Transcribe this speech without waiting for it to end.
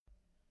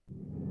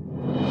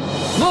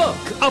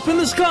up in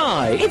the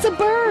sky. It's a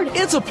bird.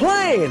 It's a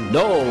plane.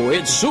 No,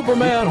 it's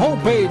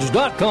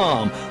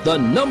SupermanHomepage.com, the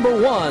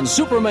 #1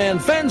 Superman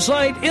fan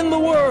site in the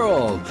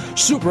world.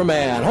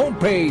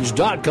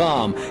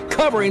 SupermanHomepage.com,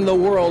 covering the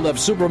world of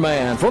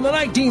Superman from the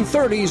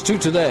 1930s to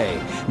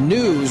today.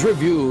 News,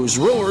 reviews,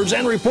 rumors,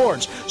 and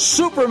reports.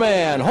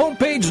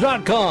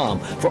 SupermanHomepage.com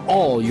for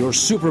all your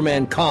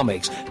Superman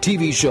comics,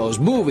 TV shows,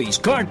 movies,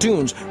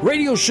 cartoons,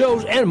 radio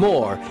shows, and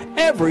more.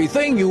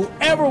 Everything you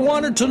ever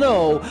wanted to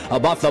know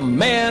about the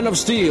Man of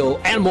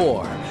Steel and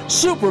more.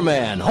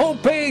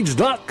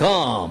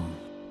 SupermanHomepage.com.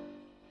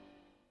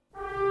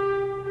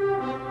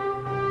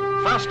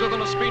 Faster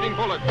than a speeding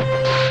bullet.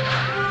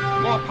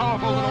 More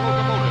powerful than a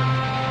locomotive.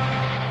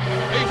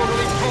 Able to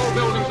leap tall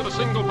buildings at a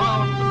single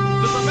bound.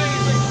 This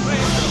amazing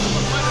stranger from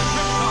the planet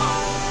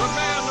Krypton. The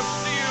Man of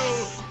Steel.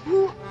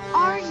 Who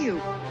are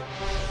you?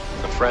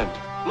 A friend.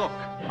 Look,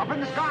 up in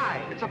the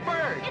sky. It's a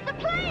bird. It's a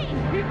plane.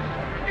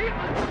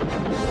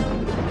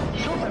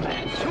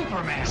 Superman.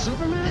 Superman.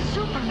 Superman?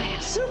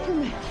 Superman.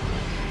 Superman.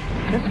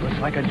 This looks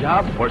like a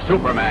job for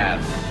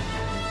Superman.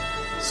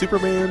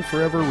 Superman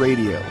Forever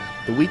Radio,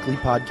 the weekly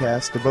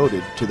podcast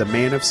devoted to the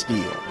Man of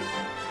Steel.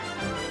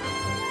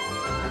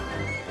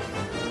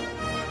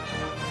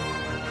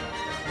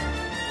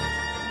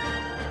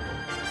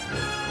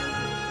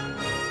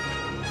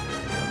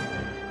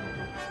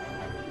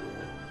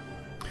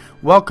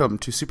 Welcome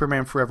to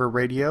Superman Forever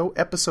Radio,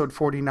 episode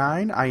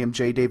 49. I am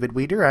J. David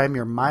Weeder. I am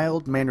your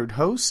mild-mannered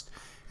host.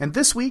 And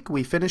this week,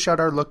 we finish out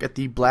our look at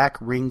the Black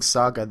Ring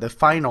Saga, the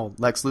final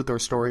Lex Luthor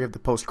story of the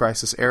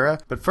post-crisis era.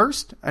 But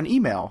first, an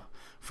email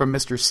from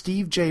Mr.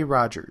 Steve J.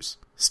 Rogers.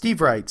 Steve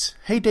writes,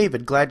 "Hey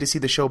David, glad to see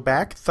the show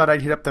back. Thought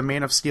I'd hit up the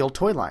Man of Steel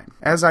toy line.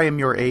 As I am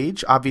your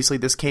age, obviously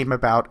this came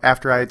about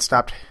after I had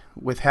stopped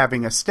with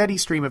having a steady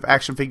stream of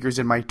action figures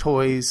in my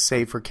toys,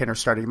 save for Kenner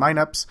starting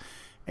lineups,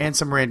 and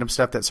some random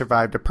stuff that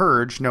survived a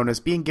purge known as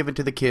being given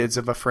to the kids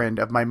of a friend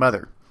of my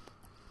mother.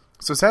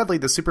 So sadly,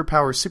 the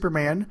Superpower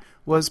Superman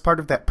was part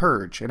of that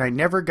purge, and I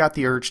never got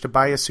the urge to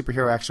buy a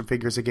superhero action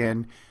figures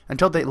again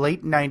until the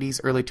late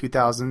 90s, early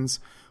 2000s,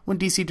 when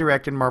DC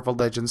Direct and Marvel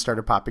Legends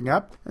started popping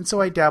up, and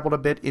so I dabbled a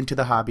bit into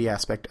the hobby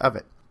aspect of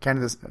it.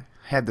 Kind of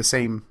had the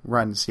same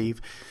run,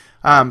 Steve.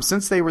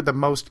 Since they were the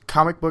most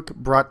comic book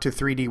brought to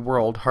 3D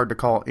world, hard to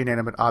call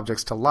inanimate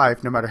objects to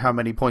life, no matter how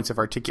many points of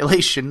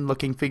articulation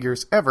looking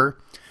figures ever,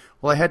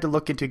 well, I had to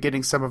look into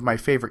getting some of my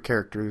favorite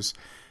characters.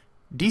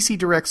 DC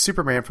Direct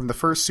Superman from the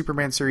first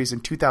Superman series in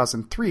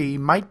 2003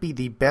 might be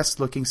the best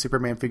looking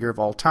Superman figure of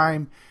all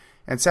time,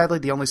 and sadly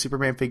the only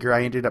Superman figure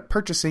I ended up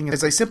purchasing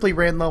as I simply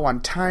ran low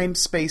on time,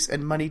 space,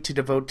 and money to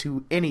devote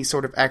to any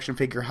sort of action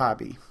figure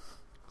hobby.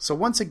 So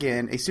once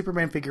again, a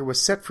Superman figure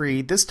was set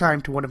free, this time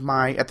to one of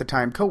my, at the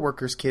time,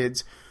 co-workers'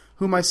 kids,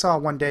 whom I saw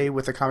one day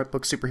with a comic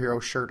book superhero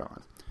shirt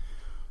on.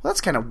 Well, that's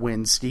kind of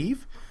win,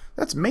 Steve.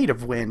 That's made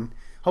of win.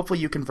 Hopefully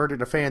you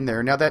converted a fan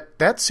there. Now,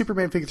 that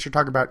Superman figure that you're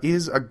talking about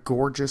is a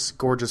gorgeous,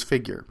 gorgeous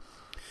figure.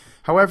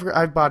 However,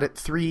 I've bought it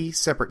 3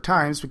 separate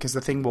times because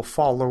the thing will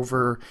fall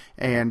over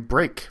and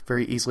break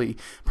very easily.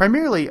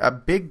 Primarily, a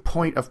big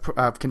point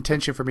of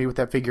contention for me with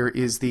that figure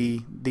is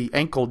the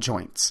ankle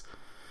joints.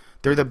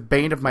 They're the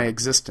bane of my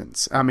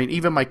existence. I mean,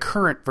 even my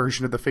current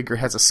version of the figure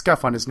has a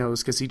scuff on his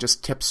nose because he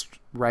just tips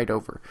right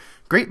over.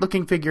 Great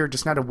looking figure,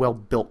 just not a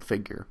well-built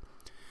figure.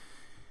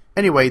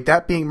 Anyway,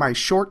 that being my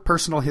short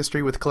personal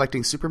history with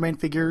collecting Superman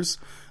figures,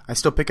 I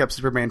still pick up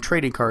Superman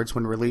trading cards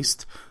when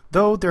released,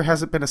 though there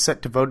hasn't been a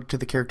set devoted to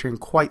the character in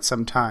quite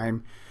some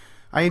time.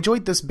 I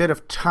enjoyed this bit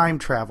of time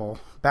travel,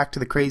 back to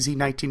the crazy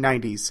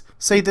 1990s.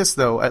 Say this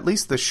though, at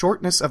least the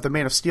shortness of the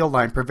Man of Steel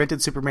line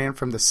prevented Superman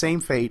from the same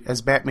fate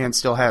as Batman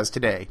still has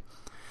today.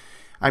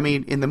 I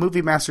mean, in the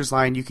Movie Masters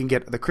line, you can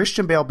get the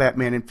Christian Bale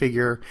Batman in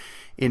figure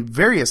in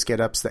various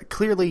get-ups that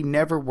clearly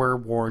never were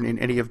worn in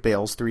any of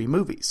Bale's 3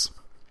 movies.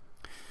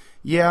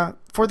 Yeah,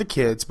 for the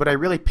kids, but I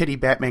really pity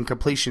Batman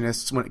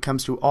completionists when it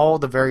comes to all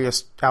the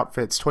various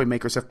outfits toy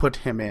makers have put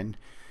him in,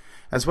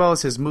 as well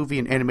as his movie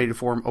and animated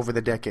form over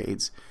the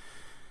decades.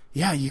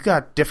 Yeah, you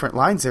got different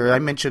lines there. I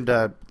mentioned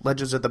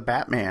Legends of the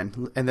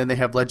Batman, and then they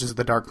have Legends of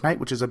the Dark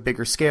Knight, which is a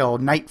bigger scale.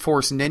 Night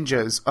Force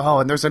Ninjas. Oh,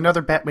 and there's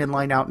another Batman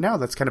line out now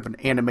that's kind of an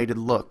animated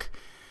look.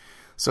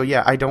 So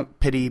yeah, I don't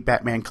pity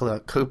Batman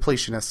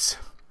completionists.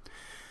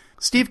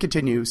 Steve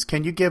continues,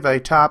 can you give a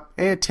top,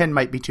 10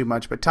 might be too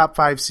much, but top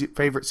 5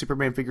 favorite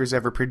Superman figures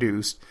ever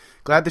produced?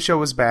 Glad the show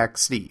was back,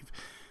 Steve.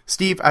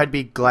 Steve, I'd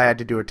be glad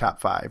to do a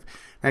top 5.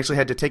 I actually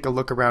had to take a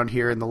look around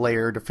here in the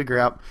layer to figure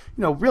out,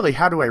 really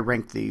how do I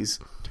rank these?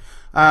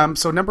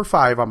 So number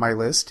 5 on my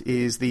list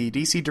is the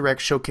DC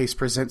Direct Showcase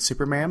Presents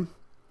Superman.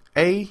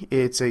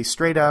 It's a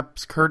straight-up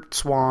Kurt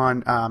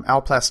Swan,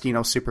 Al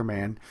Plastino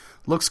Superman.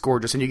 Looks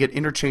gorgeous, and you get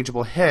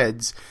interchangeable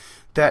heads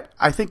that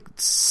I think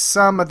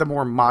some of the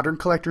more modern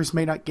collectors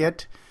may not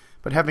get,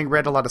 but having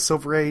read a lot of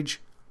Silver Age,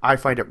 I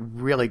find it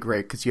really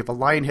great, because you have a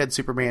lion head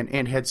Superman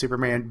and head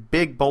Superman,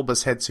 big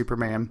bulbous head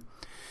Superman.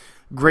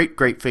 Great,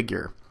 great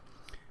figure.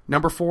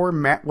 Number 4,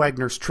 Matt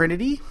Wagner's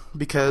Trinity,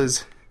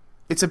 because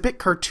it's a bit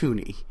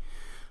cartoony.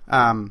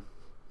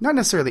 not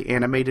necessarily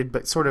animated,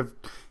 but sort of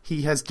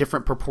he has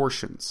different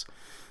proportions.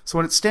 So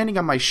when it's standing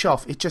on my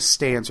shelf, it just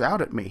stands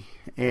out at me,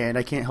 and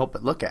I can't help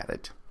but look at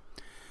it.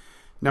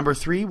 Number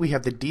 3, we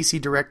have the DC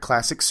Direct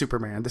Classic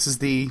Superman. This is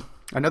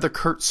another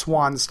Curt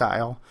Swan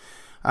style,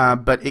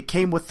 but it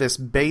came with this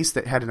base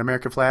that had an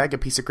American flag, a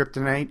piece of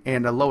kryptonite,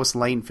 and a Lois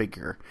Lane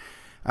figure.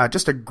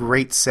 Just a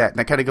great set, and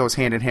it kind of goes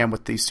hand in hand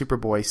with the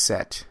Superboy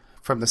set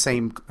from the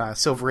same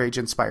Silver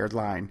Age-inspired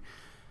line.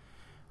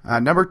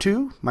 Number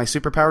 2, my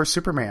superpower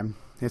Superman.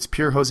 It's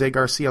pure Jose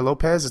Garcia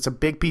Lopez. It's a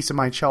big piece of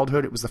my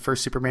childhood. It was the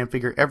first Superman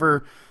figure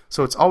ever,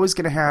 so it's always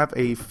going to have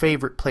a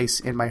favorite place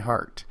in my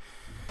heart.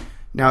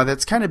 Now,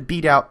 that's kind of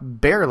beat out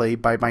barely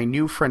by my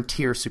new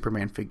Frontier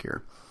Superman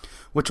figure,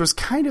 which was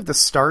kind of the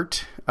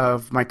start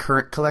of my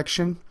current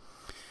collection.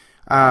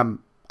 I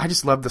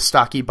just love the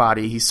stocky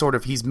body.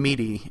 He's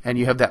meaty, and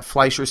you have that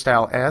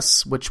Fleischer-style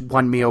S, which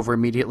won me over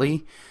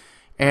immediately.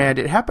 And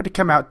it happened to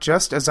come out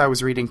just as I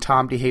was reading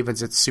Tom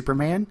DeHaven's It's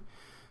Superman,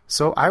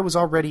 so I was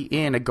already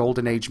in a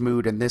Golden Age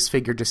mood, and this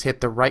figure just hit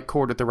the right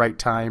chord at the right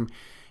time,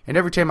 and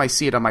every time I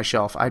see it on my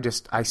shelf,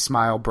 I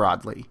smile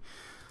broadly.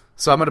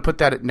 So I'm going to put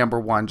that at number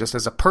 1, just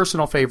as a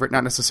personal favorite,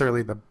 not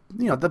necessarily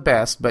the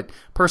best, but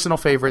personal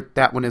favorite.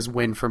 That one is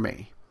win for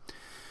me.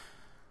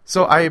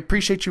 So I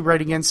appreciate you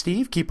writing in,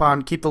 Steve. Keep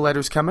the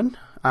letters coming.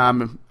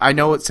 I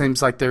know it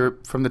seems like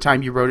from the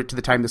time you wrote it to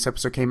the time this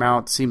episode came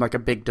out, seemed like a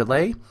big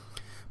delay,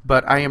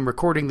 but I am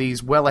recording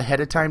these well ahead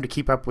of time to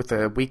keep up with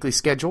a weekly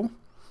schedule.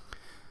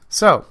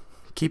 So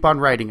keep on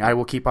writing. I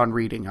will keep on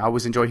reading. I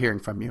always enjoy hearing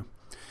from you.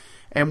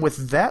 And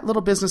with that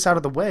little business out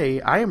of the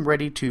way, I am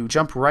ready to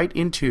jump right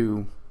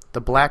into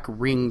the Black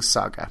Ring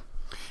Saga.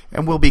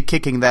 And we'll be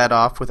kicking that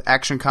off with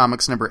Action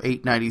Comics number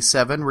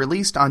 897,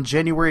 released on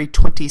January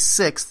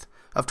 26th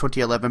of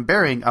 2011,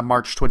 bearing a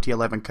March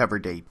 2011 cover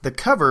date. The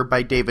cover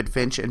by David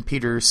Finch and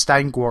Peter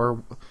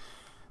Steingor,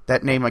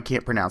 that name I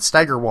can't pronounce,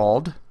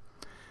 Steigerwald,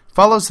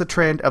 follows the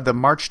trend of the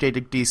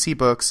March-dated DC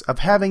books of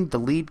having the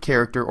lead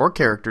character or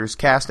characters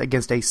cast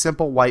against a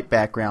simple white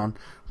background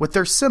with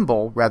their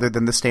symbol rather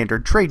than the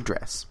standard trade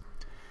dress.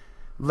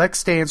 Lex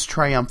stands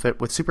triumphant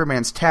with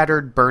Superman's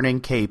tattered,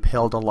 burning cape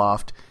held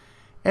aloft,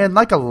 and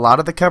like a lot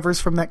of the covers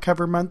from that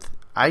cover month,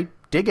 I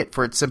dig it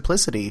for its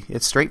simplicity.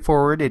 It's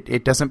straightforward,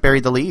 it doesn't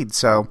bury the lead,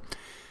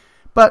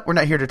 But we're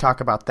not here to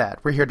talk about that.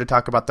 We're here to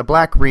talk about the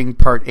Black Ring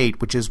Part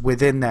 8, which is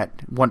within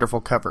that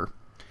wonderful cover.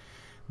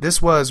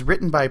 This was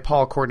written by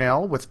Paul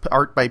Cornell, with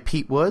art by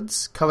Pete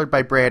Woods, colored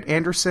by Brad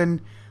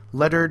Anderson,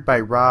 lettered by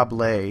Rob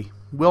Lay.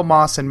 Will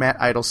Moss and Matt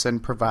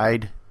Idelson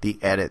provide the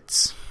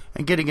edits.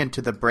 And getting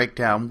into the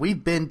breakdown,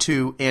 we've been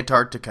to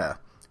Antarctica,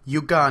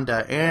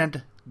 Uganda,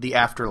 and the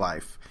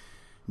afterlife.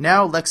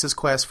 Now Lex's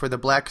quest for the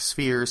Black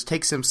Spheres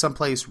takes him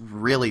someplace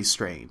really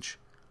strange.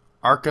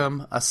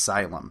 Arkham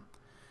Asylum.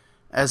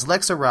 As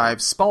Lex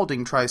arrives,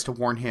 Spaulding tries to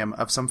warn him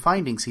of some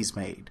findings he's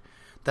made,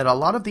 that a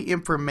lot of the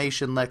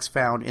information Lex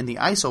found in the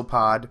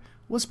isopod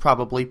was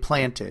probably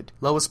planted.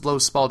 Lois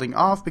blows Spaulding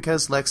off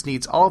because Lex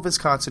needs all of his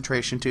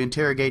concentration to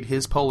interrogate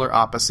his polar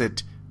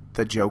opposite,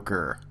 the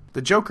Joker.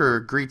 The Joker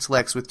greets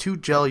Lex with 2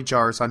 jelly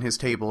jars on his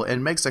table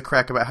and makes a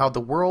crack about how the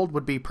world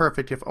would be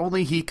perfect if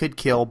only he could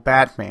kill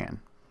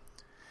Batman.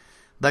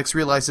 Lex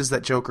realizes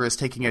that Joker is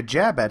taking a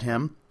jab at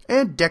him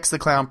and decks the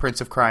Clown Prince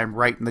of Crime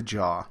right in the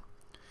jaw.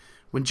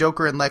 When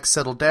Joker and Lex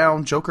settle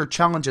down, Joker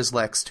challenges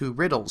Lex to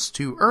riddles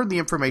to earn the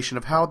information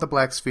of how the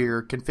Black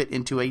Sphere can fit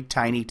into a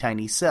tiny,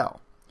 tiny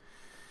cell.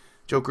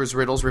 Joker's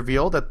riddles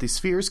reveal that the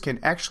spheres can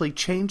actually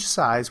change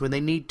size when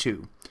they need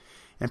to,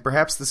 and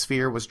perhaps the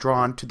sphere was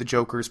drawn to the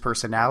Joker's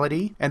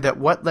personality, and that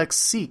what Lex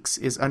seeks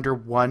is under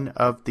one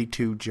of the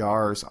 2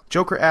 jars.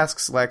 Joker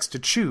asks Lex to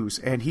choose,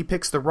 and he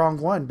picks the wrong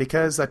one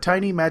because a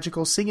tiny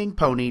magical singing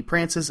pony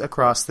prances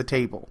across the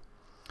table.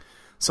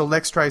 So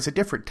Lex tries a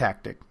different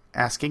tactic,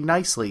 asking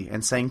nicely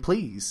and saying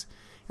please,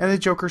 and the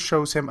Joker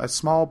shows him a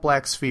small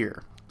black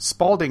sphere.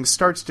 Spaulding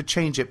starts to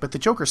change it, but the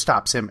Joker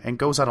stops him and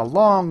goes on a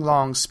long,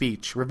 long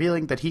speech,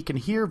 revealing that he can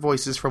hear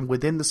voices from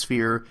within the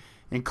sphere,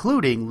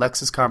 including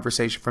Lex's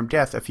conversation from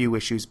death a few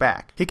issues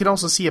back. He can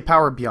also see a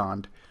power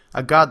beyond,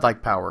 a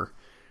godlike power.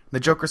 The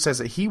Joker says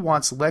that he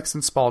wants Lex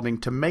and Spaulding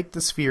to make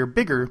the sphere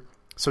bigger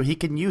so he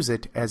can use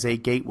it as a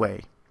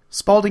gateway.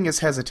 Spaulding is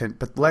hesitant,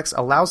 but Lex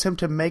allows him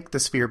to make the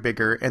sphere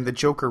bigger, and the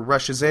Joker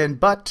rushes in,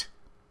 but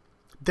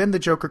then the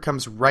Joker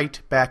comes right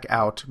back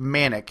out,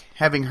 manic,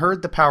 having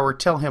heard the power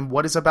tell him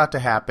what is about to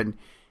happen,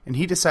 and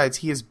he decides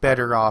he is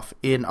better off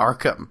in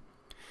Arkham.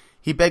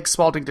 He begs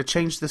Spaulding to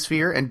change the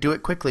sphere and do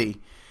it quickly,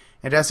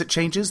 and as it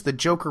changes, the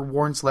Joker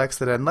warns Lex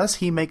that unless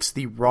he makes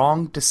the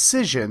wrong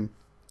decision,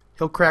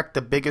 he'll crack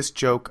the biggest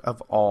joke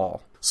of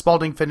all.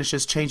 Spaulding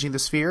finishes changing the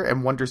sphere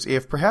and wonders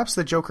if perhaps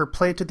the Joker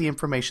planted the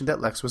information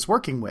that Lex was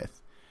working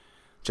with.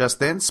 Just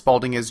then,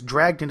 Spaulding is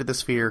dragged into the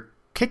sphere,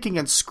 kicking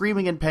and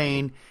screaming in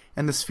pain,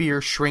 and the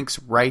sphere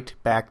shrinks right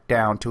back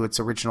down to its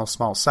original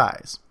small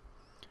size.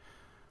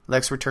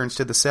 Lex returns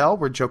to the cell,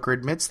 where Joker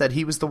admits that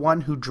he was the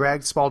one who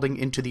dragged Spaulding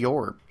into the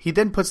orb. He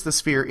then puts the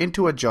sphere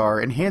into a jar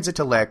and hands it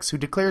to Lex, who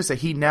declares that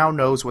he now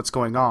knows what's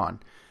going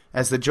on,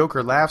 as the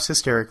Joker laughs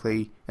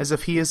hysterically as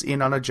if he is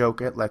in on a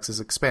joke at Lex's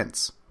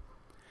expense.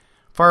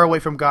 Far away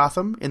from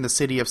Gotham, in the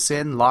city of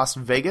sin, Las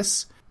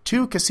Vegas,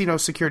 2 casino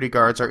security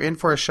guards are in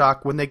for a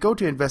shock when they go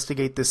to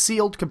investigate the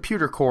sealed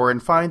computer core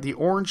and find the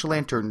Orange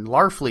Lantern,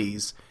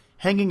 Larfleeze,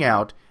 hanging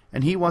out,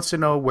 and he wants to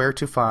know where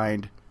to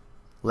find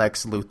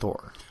Lex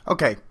Luthor.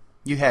 Okay,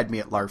 you had me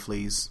at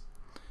Larfleeze.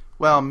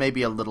 Well,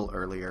 maybe a little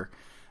earlier.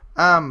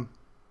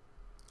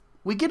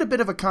 We get a bit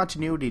of a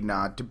continuity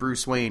nod to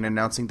Bruce Wayne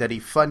announcing that he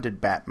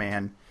funded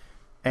Batman,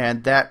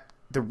 and that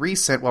the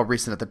recent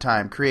at the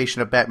time,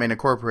 creation of Batman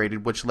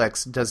Incorporated, which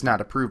Lex does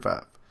not approve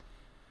of.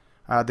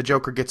 The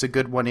Joker gets a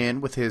good one in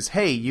with his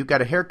 "Hey, you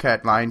got a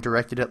haircut" line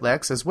directed at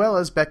Lex, as well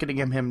as beckoning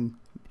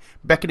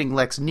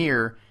Lex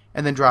near,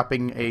 and then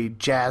dropping a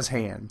jazz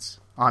hands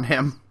on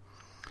him.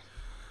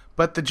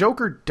 But the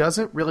Joker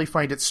doesn't really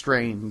find it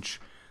strange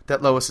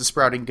that Lois is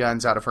sprouting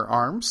guns out of her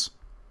arms.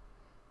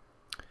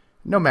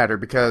 No matter,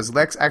 because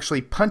Lex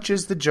actually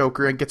punches the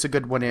Joker and gets a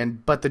good one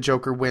in, but the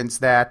Joker wins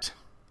that.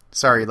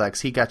 Sorry,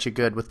 Lex, he got you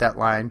good with that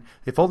line.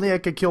 If only I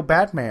could kill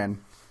Batman.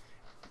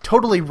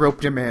 Totally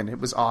roped him in. It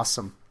was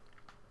awesome.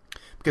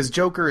 Because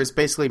Joker is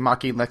basically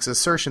mocking Lex's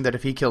assertion that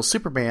if he kills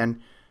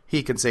Superman,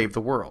 he can save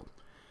the world.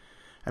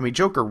 I mean,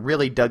 Joker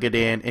really dug it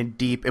in and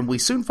deep, and we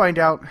soon find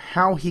out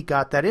how he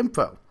got that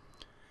info.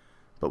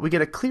 But we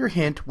get a clear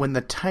hint when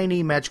the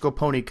tiny magical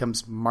pony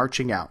comes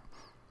marching out.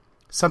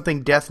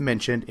 Something Death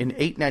mentioned in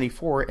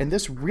 894, and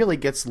this really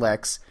gets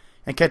Lex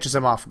and catches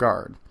him off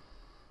guard.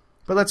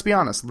 But let's be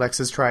honest, Lex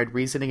has tried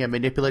reasoning and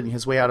manipulating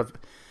his way out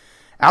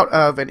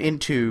of and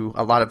into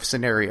a lot of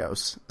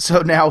scenarios.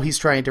 So now he's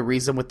trying to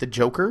reason with the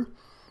Joker.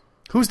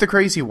 Who's the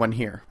crazy one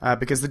here?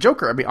 Because the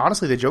Joker, I mean,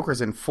 honestly, the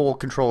Joker's in full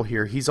control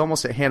here. He's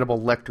almost at Hannibal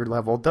Lecter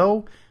level,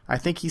 though I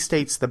think he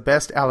states the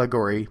best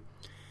allegory.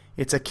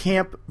 It's a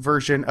camp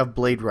version of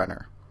Blade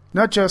Runner.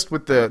 Not just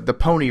with the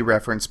pony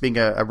reference being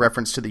a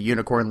reference to the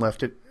unicorn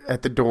left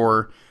at the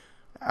door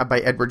by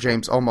Edward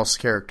James Olmos'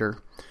 character,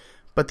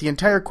 but the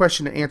entire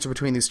question and answer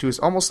between these two is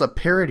almost a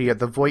parody of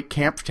the Voight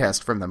Kampff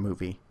test from the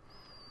movie.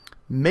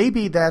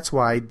 Maybe that's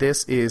why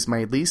this is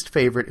my least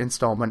favorite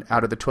installment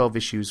out of the 12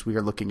 issues we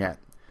are looking at.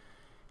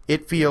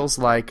 It feels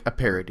like a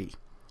parody.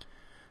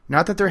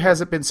 Not that there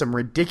hasn't been some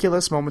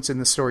ridiculous moments in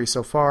the story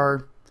so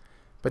far,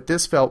 but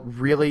this felt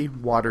really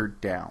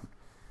watered down.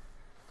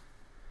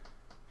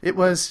 It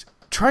was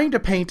trying to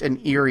paint an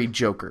eerie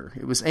Joker.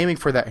 It was aiming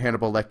for that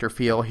Hannibal Lecter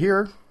feel.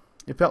 Here,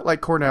 it felt like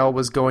Cornell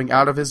was going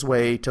out of his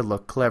way to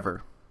look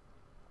clever.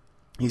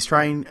 He's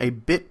trying a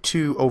bit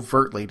too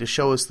overtly to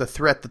show us the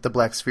threat that the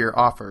Black Sphere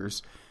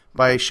offers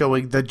by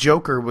showing the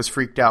Joker was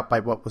freaked out by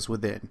what was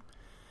within.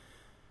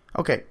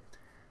 Okay,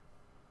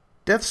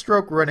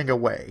 Deathstroke running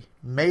away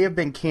may have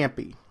been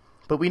campy,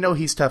 but we know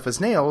he's tough as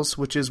nails,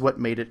 which is what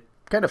made it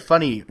kind of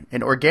funny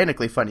and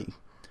organically funny.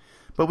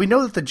 But we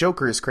know that the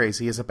Joker is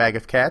crazy as a bag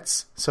of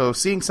cats, so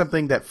seeing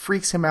something that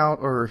freaks him out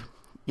or,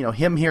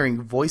 him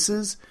hearing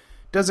voices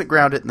doesn't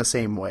ground it in the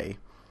same way.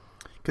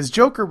 Because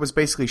Joker was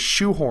basically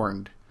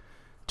shoehorned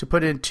to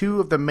put in 2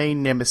 of the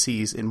main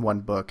nemeses in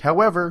one book.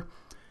 However,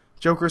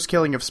 Joker's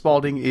killing of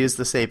Spaulding is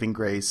the saving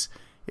grace.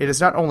 It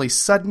is not only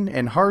sudden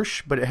and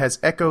harsh, but it has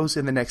echoes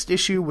in the next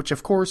issue, which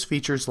of course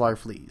features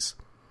Larfleeze.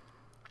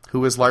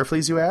 Who is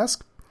Larfleeze, you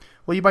ask?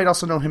 Well, you might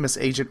also know him as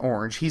Agent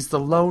Orange. He's the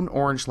lone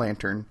Orange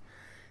Lantern,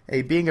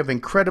 a being of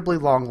incredibly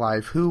long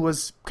life who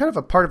was kind of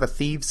a part of a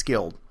thieves'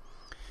 guild.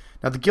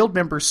 Now, the guild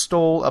members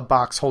stole a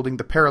box holding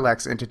the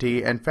Parallax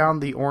entity and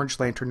found the Orange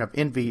Lantern of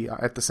Envy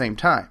at the same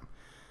time.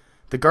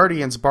 The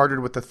Guardians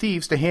bartered with the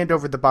thieves to hand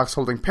over the box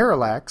holding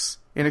Parallax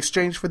in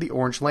exchange for the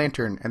Orange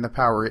Lantern and the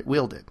power it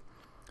wielded.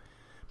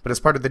 But as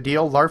part of the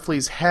deal,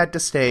 Larfleeze had to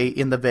stay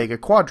in the Vega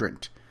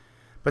Quadrant.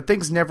 But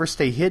things never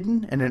stay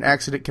hidden, and an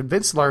accident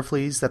convinced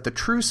Larfleeze that the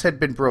truce had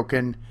been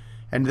broken,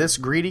 and this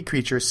greedy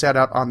creature set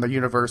out on the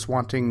universe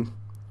wanting,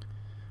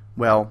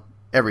 well,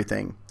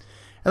 everything.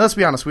 And let's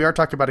be honest, we are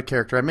talking about a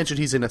character. I mentioned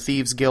he's in a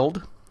thieves' guild,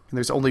 and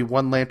there's only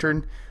one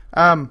lantern.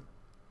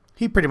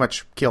 He pretty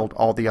much killed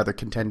all the other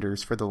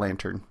contenders for the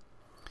lantern.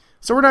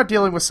 So we're not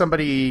dealing with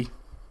somebody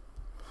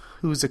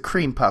who's a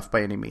cream puff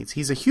by any means.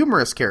 He's a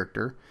humorous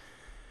character,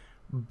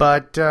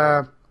 but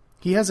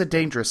he has a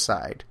dangerous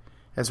side,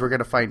 as we're going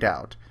to find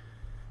out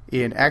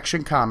in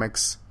Action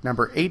Comics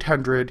number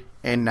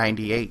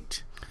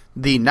 898,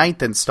 the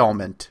 9th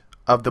installment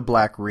of The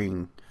Black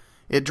Ring.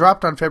 It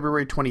dropped on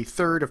February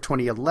 23rd of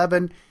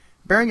 2011,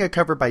 bearing a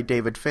cover by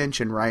David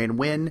Finch and Ryan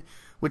Wynn,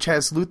 which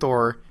has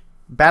Luthor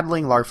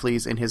battling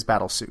Larfleeze in his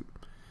battlesuit.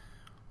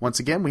 Once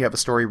again, we have a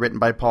story written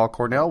by Paul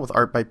Cornell with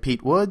art by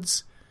Pete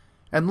Woods,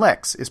 and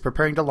Lex is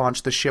preparing to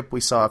launch the ship we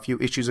saw a few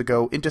issues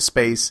ago into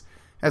space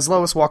as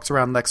Lois walks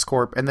around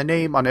LexCorp, and the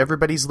name on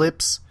everybody's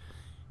lips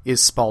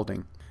is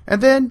Spaulding.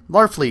 And then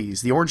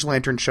Larfleeze, the Orange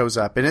Lantern, shows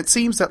up, and it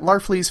seems that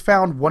Larfleeze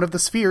found one of the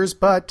spheres,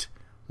 but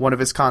one of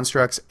his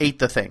constructs ate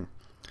the thing.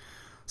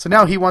 So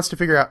now he wants to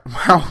figure out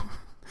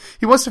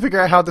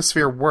how the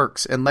sphere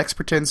works, and Lex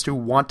pretends to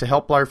want to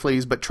help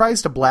Larfleeze, but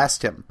tries to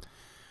blast him.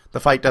 The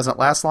fight doesn't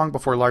last long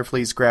before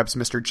Larfleeze grabs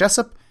Mr.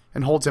 Jessup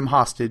and holds him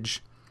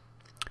hostage.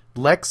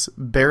 Lex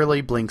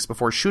barely blinks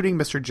before shooting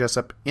Mr.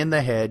 Jessup in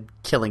the head,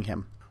 killing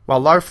him.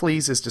 While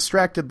Larfleeze is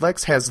distracted,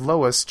 Lex has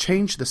Lois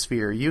change the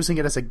sphere, using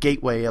it as a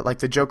gateway like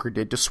the Joker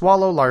did to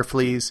swallow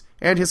Larfleeze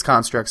and his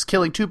constructs,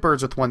 killing 2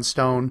 birds with 1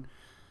 stone.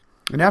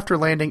 And after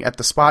landing at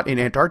the spot in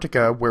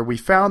Antarctica where we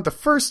found the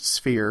first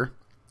sphere,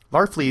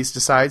 Larfleeze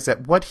decides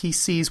that what he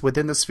sees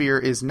within the sphere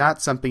is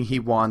not something he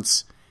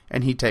wants,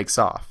 and he takes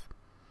off.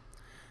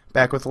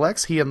 Back with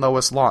Lex, he and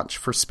Lois launch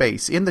for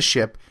space in the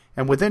ship,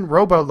 and within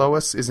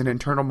Robo-Lois is an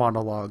internal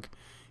monologue,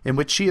 in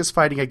which she is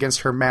fighting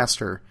against her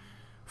master,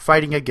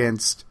 fighting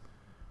against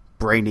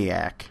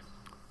Brainiac.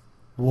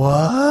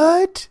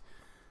 What?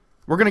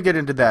 We're going to get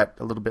into that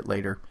a little bit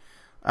later.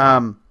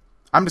 I'm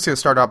just going to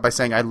start out by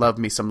saying I love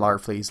me some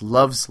Larfleeze.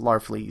 Loves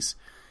Larfleeze.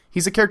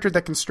 He's a character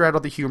that can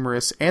straddle the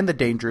humorous and the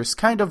dangerous,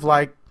 kind of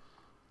like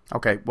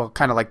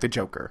the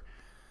Joker.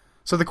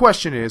 So the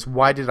question is,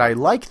 why did I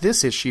like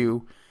this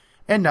issue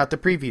and not the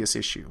previous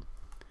issue?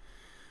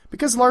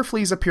 Because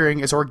Larfleeze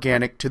appearing is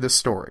organic to the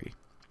story.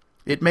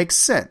 It makes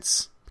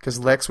sense, because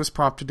Lex was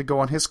prompted to go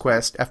on his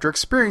quest after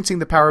experiencing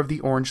the power of the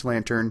Orange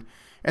Lantern,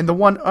 and the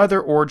one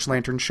other Orange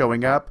Lantern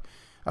showing up,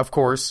 of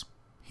course,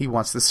 he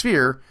wants the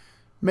sphere,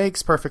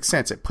 makes perfect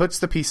sense. It puts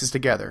the pieces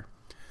together.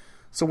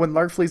 So when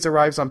Larfleeze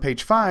arrives on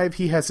page 5,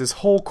 he has his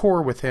whole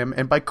core with him,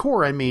 and by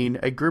core I mean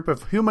a group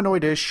of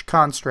humanoid-ish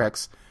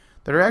constructs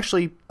that are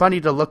actually funny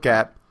to look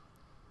at,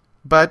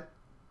 but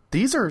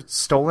these are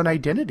stolen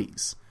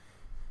identities.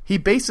 He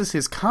bases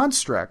his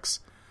constructs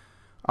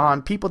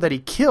on people that he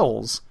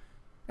kills,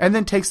 and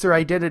then takes their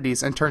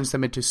identities and turns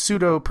them into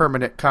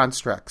pseudo-permanent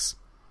constructs.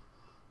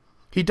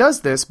 He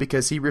does this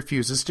because he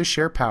refuses to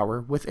share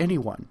power with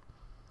anyone.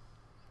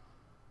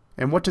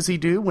 And what does he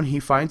do when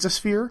he finds a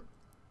sphere?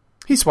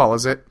 He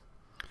swallows it.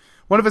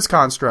 One of his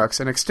constructs,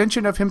 an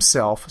extension of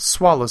himself,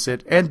 swallows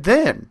it, and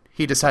then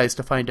he decides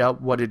to find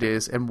out what it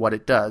is and what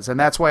it does. And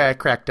that's why I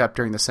cracked up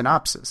during the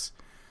synopsis.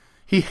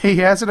 He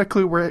hasn't a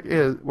clue where it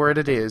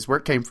is, where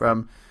it came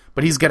from,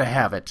 but he's going to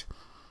have it.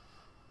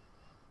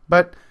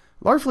 But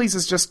Larfleeze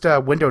is just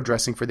window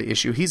dressing for the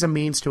issue. He's a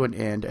means to an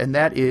end, and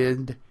that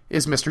end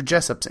is Mr.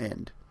 Jessup's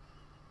end.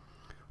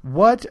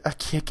 What a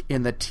kick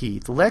in the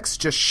teeth. Lex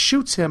just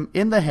shoots him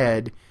in the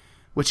head,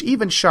 which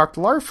even shocked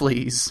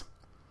Larfleeze.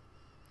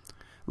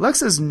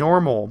 Lex's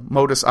normal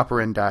modus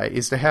operandi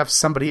is to have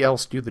somebody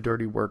else do the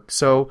dirty work,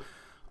 so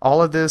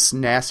all of this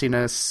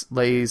nastiness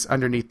lays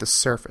underneath the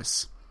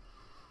surface.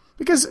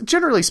 Because,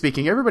 generally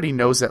speaking, everybody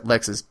knows that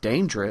Lex is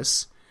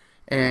dangerous,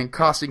 and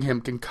costing him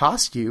can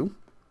cost you,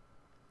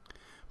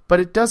 but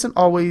it's not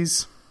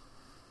always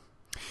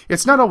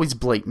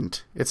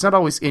blatant. It's not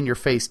always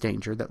in-your-face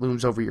danger that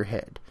looms over your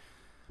head.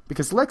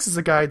 Because Lex is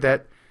a guy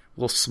that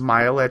will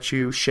smile at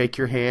you, shake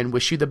your hand,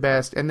 wish you the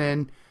best, and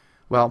then,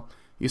 well,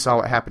 you saw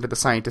what happened to the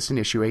scientist in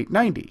issue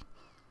 890.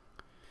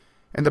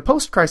 And the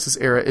post-crisis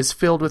era is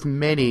filled with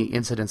many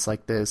incidents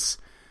like this.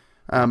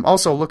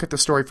 Also, look at the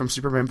story from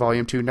Superman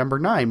Volume 2, number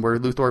 9, where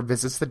Luthor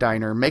visits the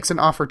diner, makes an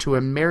offer to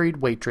a married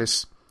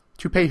waitress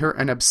to pay her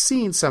an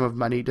obscene sum of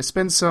money to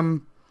spend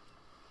some,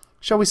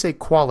 shall we say,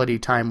 quality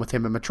time with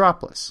him in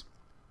Metropolis.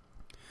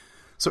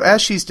 So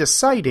as she's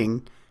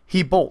deciding,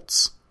 he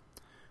bolts,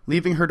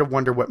 leaving her to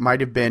wonder what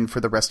might have been for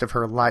the rest of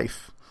her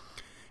life.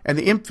 And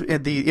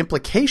the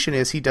implication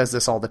is he does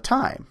this all the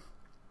time.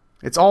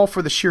 It's all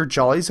for the sheer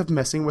jollies of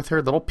messing with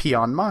her little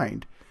peon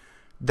mind.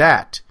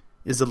 That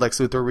is the Lex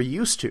Luthor we're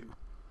used to.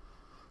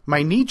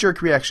 My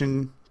knee-jerk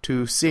reaction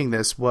to seeing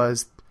this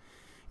was,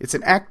 it's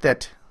an act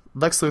that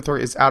Lex Luthor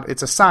is out,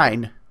 it's a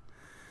sign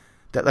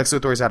that Lex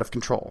Luthor is out of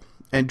control,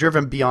 and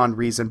driven beyond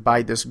reason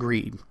by this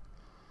greed.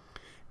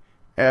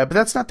 But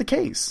that's not the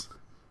case.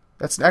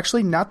 That's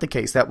actually not the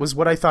case. That was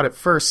what I thought at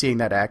first seeing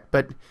that act,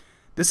 but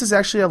this is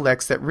actually a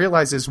Lex that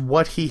realizes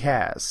what he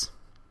has,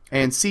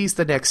 and sees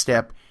the next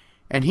step,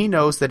 and he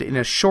knows that in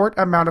a short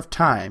amount of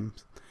time,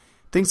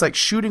 things like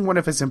shooting one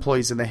of his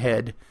employees in the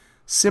head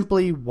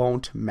simply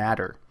won't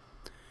matter.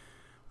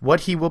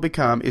 What he will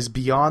become is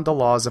beyond the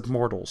laws of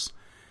mortals,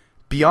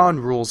 beyond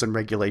rules and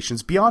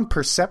regulations, beyond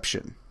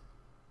perception.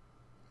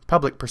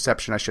 Public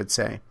perception, I should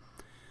say.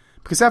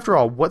 Because after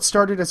all, what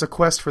started as a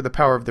quest for the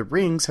power of the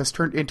rings has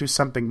turned into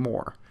something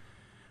more.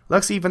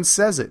 Lex even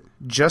says it,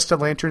 just a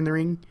lantern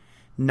ring,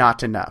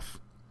 not enough.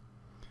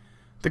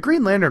 The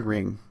Green Lantern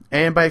ring,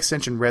 and by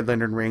extension Red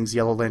Lantern rings,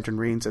 Yellow Lantern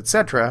rings,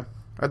 etc.,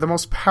 are the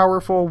most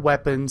powerful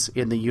weapons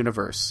in the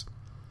universe.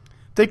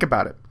 Think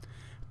about it.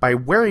 By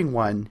wearing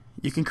one,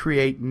 you can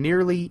create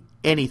nearly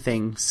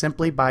anything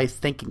simply by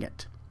thinking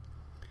it.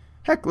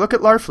 Heck, look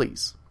at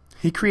Larfleeze.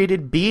 He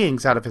created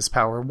beings out of his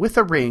power with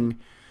a ring.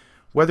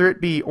 Whether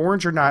it be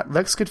orange or not,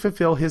 Lex could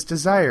fulfill his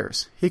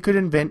desires. He could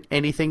invent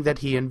anything that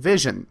he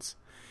envisions.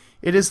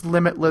 It is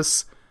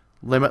limitless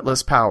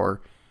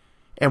power.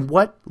 And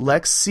what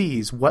Lex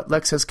sees, what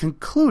Lex has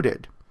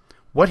concluded,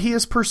 what he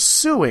is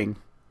pursuing,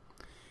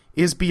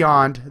 is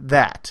beyond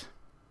that.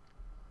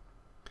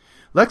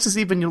 Lex is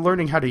even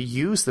learning how to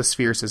use the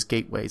spheres as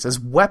gateways, as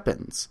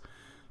weapons,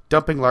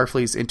 dumping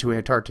Larfleeze into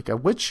Antarctica,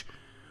 which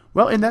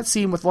Well, in that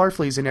scene with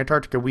Larfleeze in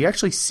Antarctica, we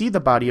actually see the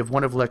body of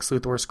one of Lex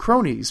Luthor's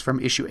cronies from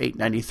issue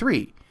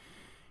 893.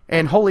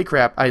 And holy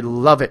crap, I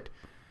love it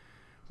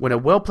when a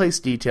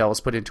well-placed detail is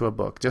put into a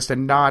book. Just a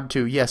nod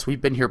to, yes,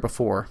 we've been here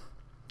before.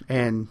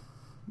 And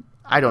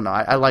I don't know,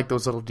 I like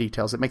those little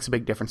details. It makes a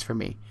big difference for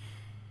me.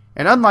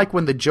 And unlike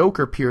when the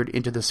Joker peered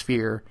into the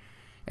sphere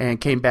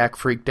and came back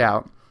freaked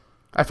out,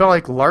 I felt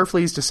like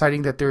Larfleeze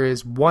deciding that there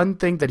is one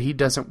thing that he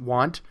doesn't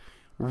want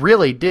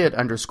really did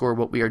underscore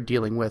what we are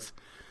dealing with.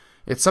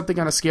 It's something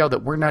on a scale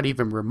that we're not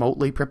even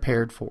remotely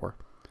prepared for.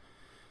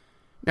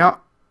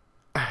 Now,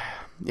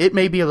 it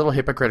may be a little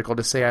hypocritical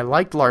to say I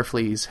liked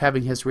Larfleeze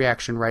having his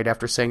reaction right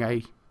after saying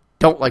I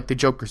don't like the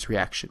Joker's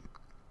reaction.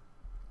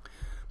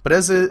 But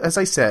as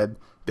I said,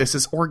 this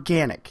is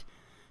organic,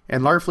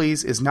 and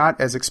Larfleeze is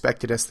not as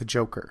expected as the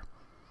Joker.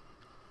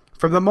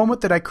 From the moment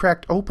that I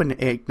cracked open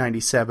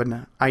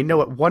 897, I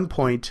knew at one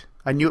point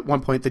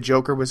the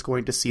Joker was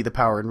going to see the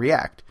power and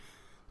react.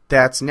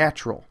 That's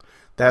natural.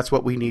 That's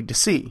what we need to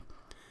see.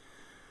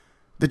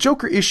 The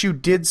Joker issue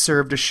did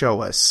serve to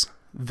show us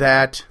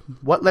that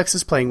what Lex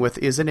is playing with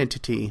is an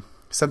entity,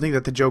 something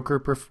that the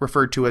Joker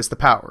referred to as the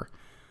power.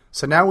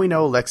 So now we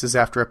know Lex is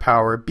after a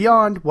power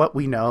beyond what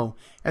we know,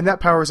 and that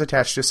power is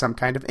attached to some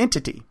kind of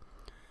entity.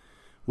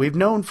 We've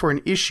known for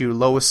an issue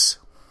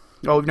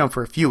we've known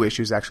for a few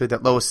issues actually,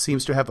 that Lois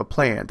seems to have a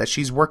plan, that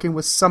she's working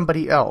with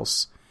somebody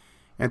else.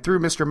 And through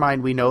Mr.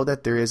 Mind we know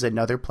that there is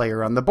another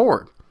player on the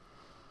board.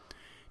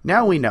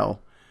 Now we know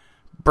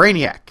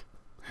Brainiac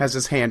has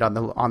his hand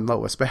on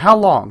Lois, but how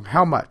long,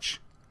 how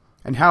much,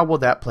 and how will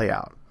that play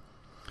out?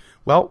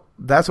 Well,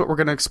 that's what we're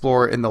going to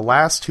explore in the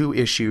last two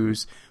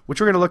issues,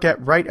 which we're going to look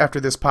at right after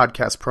this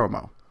podcast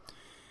promo.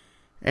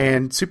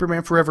 And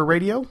Superman Forever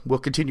Radio will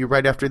continue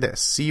right after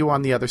this. See you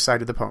on the other side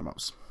of the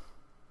promos.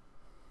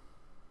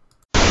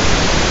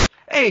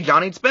 Hey,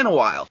 Johnny, it's been a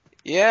while.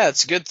 Yeah,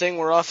 it's a good thing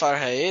we're off our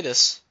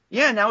hiatus.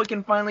 Yeah, now we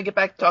can finally get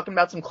back to talking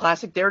about some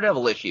classic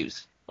Daredevil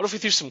issues. What if we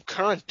threw some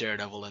current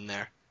Daredevil in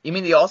there? You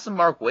mean the awesome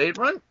Mark Waid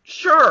run?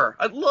 Sure,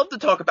 I'd love to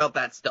talk about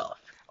that stuff.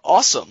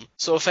 Awesome.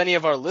 So if any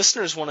of our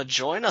listeners want to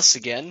join us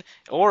again,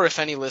 or if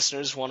any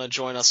listeners want to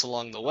join us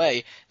along the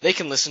way, they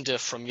can listen to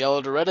From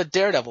Yellow to Red, a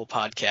Daredevil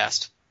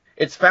podcast.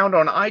 It's found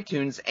on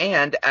iTunes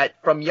and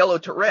at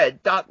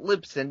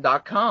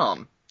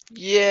FromYellowToRed.Libsyn.com.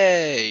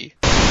 Yay!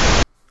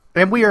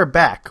 And we are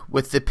back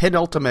with the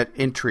penultimate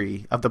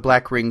entry of the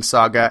Black Ring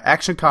Saga,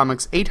 Action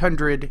Comics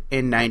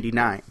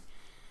 899.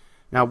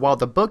 Now, while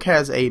the book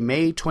has a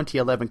May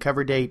 2011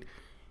 cover date,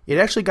 it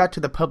actually got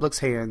to the public's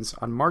hands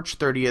on March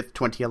 30th,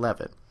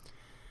 2011.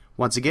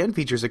 Once again,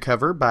 features a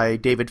cover by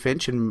David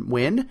Finch and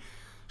Wynn,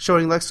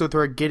 showing Lex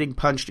Luthor getting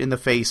punched in the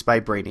face by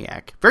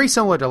Brainiac. Very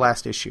similar to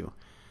last issue.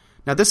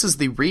 Now, this is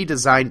the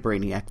redesigned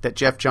Brainiac that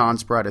Jeff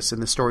Johns brought us in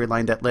the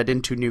storyline that led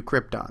into New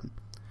Krypton.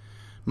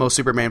 Most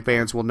Superman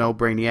fans will know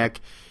Brainiac,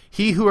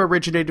 he who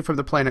originated from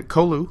the planet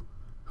Kolu,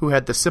 who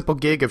had the simple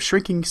gig of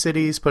shrinking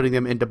cities, putting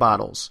them into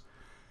bottles.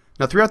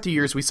 Now, throughout the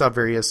years, we saw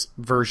various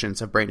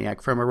versions of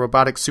Brainiac, from a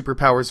robotic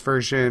superpowers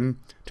version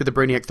to the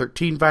Brainiac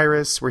 13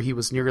 virus, where he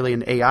was nearly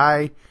an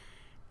AI,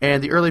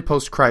 and the early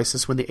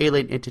post-crisis when the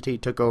alien entity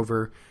took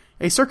over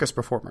a circus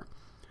performer.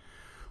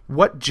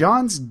 What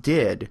Johns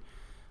did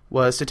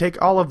was to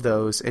take all of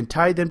those and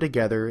tie them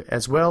together,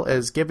 as well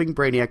as giving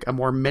Brainiac a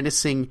more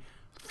menacing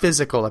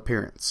physical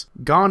appearance.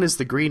 Gone is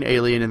the green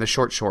alien in the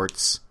short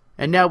shorts,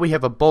 and now we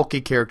have a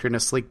bulky character in a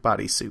sleek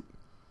bodysuit.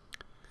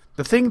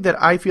 The thing that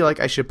I feel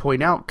like I should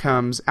point out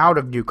comes out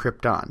of New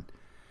Krypton.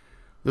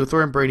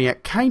 Luthor and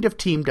Brainiac kind of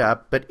teamed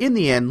up, but in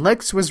the end,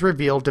 Lex was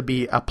revealed to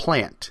be a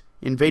plant,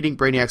 invading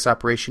Brainiac's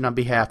operation on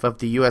behalf of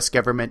the U.S.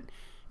 government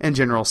and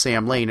General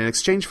Sam Lane in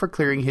exchange for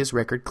clearing his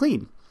record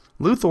clean.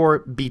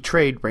 Luthor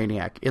betrayed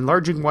Brainiac,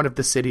 enlarging one of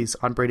the cities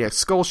on Brainiac's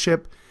skull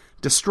ship,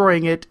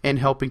 destroying it, and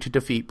helping to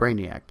defeat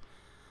Brainiac.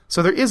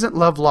 So there isn't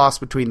love lost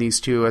between these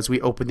two as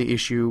we open the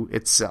issue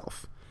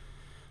itself.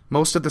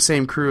 Most of the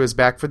same crew is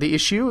back for the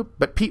issue,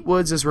 but Pete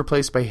Woods is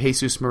replaced by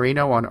Jesus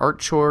Moreno on art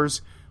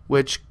chores,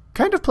 which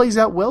kind of plays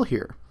out well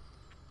here.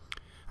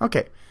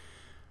 Okay,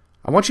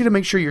 I want you to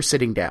make sure you're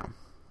sitting down.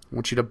 I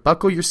want you to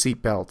buckle your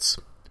seatbelts,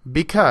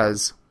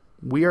 because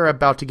we are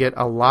about to get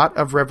a lot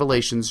of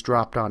revelations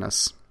dropped on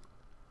us.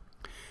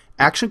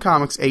 Action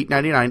Comics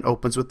 899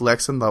 opens with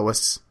Lex and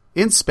Lois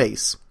in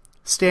space,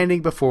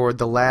 standing before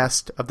the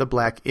last of the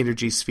black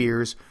energy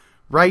spheres,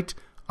 right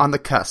on the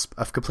cusp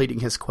of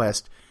completing his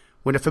quest,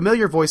 when a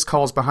familiar voice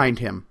calls behind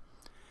him,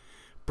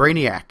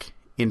 Brainiac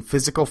in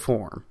physical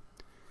form.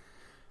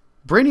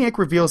 Brainiac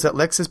reveals that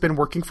Lex has been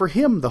working for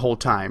him the whole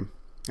time.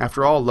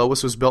 After all,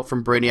 Lois was built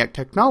from Brainiac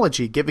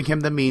technology, giving him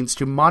the means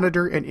to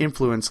monitor and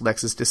influence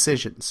Lex's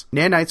decisions.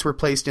 Nanites were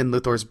placed in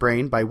Luthor's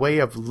brain by way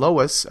of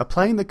Lois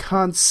applying the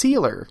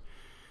concealer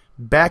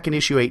back in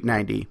issue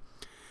 890.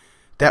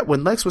 That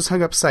when Lex was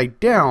hung upside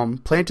down,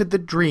 planted the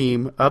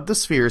dream of the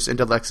spheres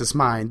into Lex's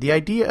mind, the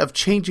idea of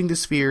changing the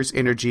sphere's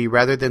energy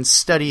rather than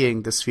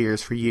studying the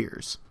spheres for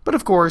years. But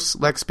of course,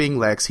 Lex being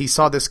Lex, he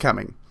saw this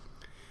coming.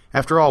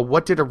 After all,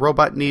 what did a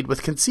robot need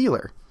with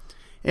concealer?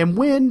 And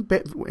when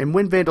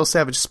Vandal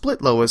Savage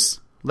split Lois,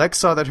 Lex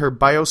saw that her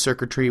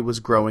biocircuitry was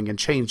growing and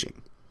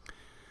changing.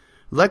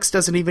 Lex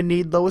doesn't even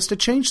need Lois to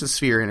change the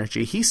sphere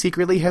energy. He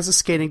secretly has a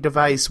scanning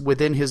device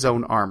within his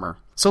own armor.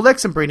 So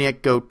Lex and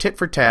Brainiac go tit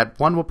for tat.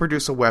 One will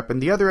produce a weapon,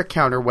 the other a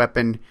counter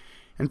weapon.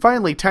 And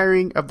finally,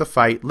 tiring of the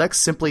fight, Lex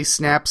simply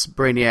snaps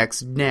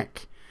Brainiac's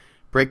neck,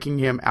 breaking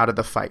him out of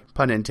the fight,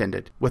 pun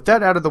intended. With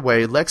that out of the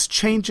way, Lex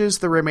changes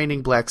the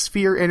remaining black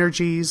sphere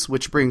energies,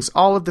 which brings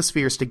all of the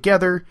spheres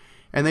together,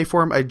 and they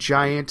form a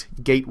giant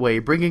gateway,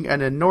 bringing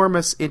an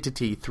enormous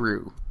entity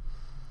through.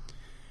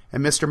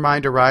 And Mr.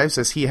 Mind arrives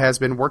as he has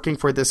been working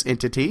for this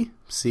entity.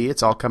 See,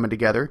 it's all coming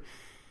together.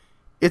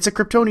 It's a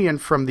Kryptonian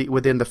from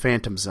within the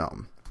Phantom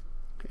Zone.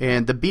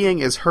 And the being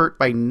is hurt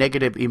by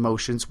negative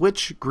emotions,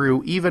 which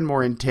grew even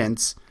more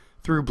intense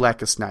through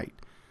Blackest Night.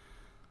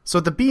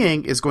 So the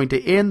being is going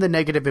to end the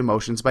negative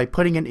emotions by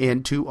putting an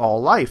end to all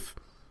life.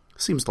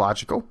 Seems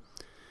logical.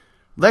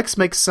 Lex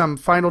makes some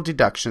final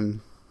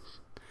deduction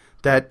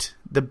that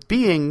the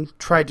being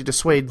tried to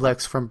dissuade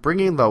Lex from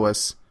bringing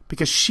Lois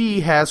because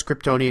she has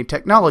Kryptonian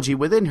technology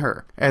within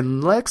her.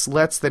 And Lex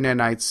lets the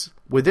nanites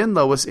within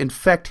Lois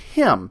infect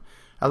him,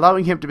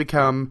 allowing him to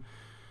become,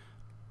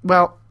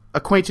 well,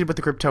 acquainted with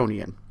the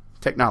Kryptonian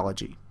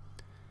technology.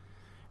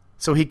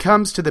 So he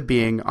comes to the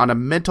being on a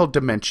mental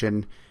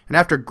dimension, and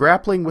after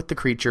grappling with the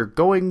creature,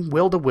 going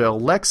will to will,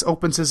 Lex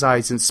opens his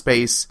eyes in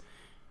space,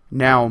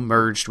 now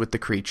merged with the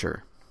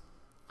creature.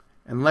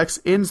 And Lex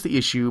ends the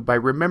issue by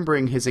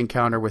remembering his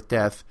encounter with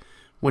death,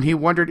 when he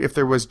wondered if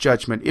there was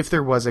judgment, if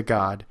there was a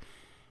God.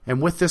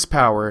 And with this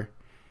power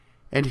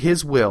and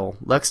his will,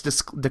 Lex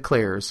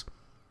declares,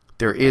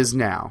 there is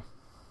now.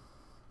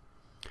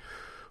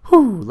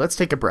 Whew, let's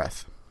take a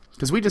breath.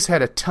 Because we just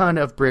had a ton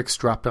of bricks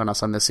dropped on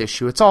us on this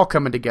issue. It's all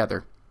coming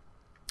together.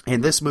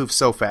 And this moves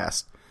so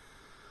fast.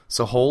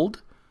 So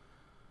hold.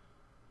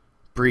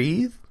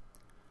 Breathe.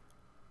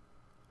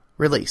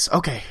 Release.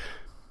 Okay.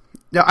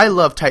 Now, I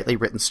love tightly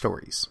written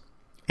stories.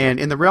 And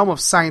in the realm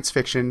of science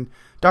fiction,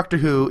 Doctor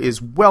Who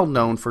is well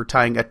known for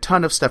tying a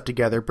ton of stuff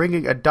together.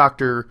 Bringing a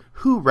Doctor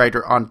Who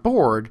writer on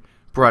board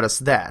brought us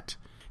that.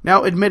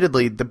 Now,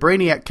 admittedly, the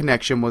Brainiac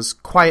connection was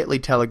quietly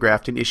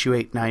telegraphed in issue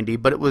 890,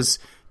 but it was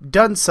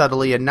done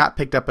subtly and not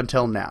picked up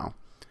until now.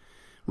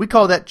 We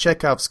call that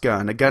Chekhov's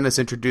gun. A gun is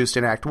introduced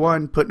in Act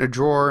 1, put in a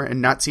drawer,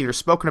 and not seen or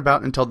spoken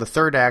about until the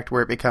third act,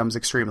 where it becomes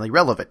extremely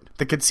relevant.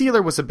 The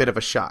concealer was a bit of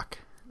a shock.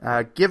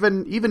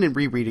 Even in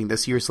rereading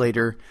this years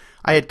later,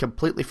 I had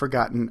completely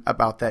forgotten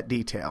about that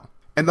detail.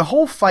 And the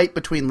whole fight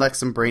between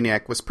Lex and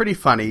Brainiac was pretty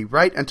funny,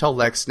 right until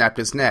Lex snapped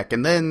his neck,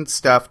 and then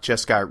stuff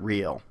just got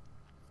real.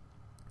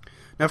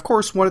 Now, of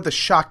course, one of the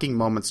shocking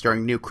moments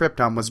during New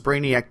Krypton was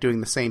Brainiac doing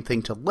the same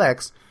thing to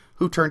Lex,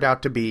 who turned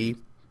out to be,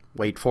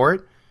 wait for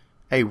it,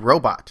 a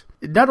robot.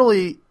 Not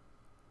only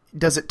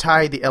does it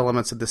tie the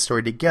elements of this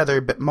story together,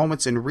 but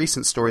moments in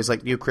recent stories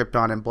like New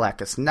Krypton and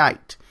Blackest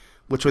Night,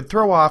 which would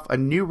throw off a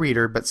new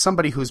reader, but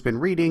somebody who's been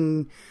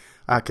reading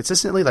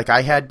consistently, like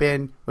I had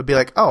been, would be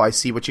like, oh, I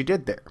see what you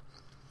did there.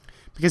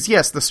 Because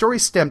yes, the story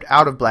stemmed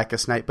out of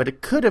Blackest Night, but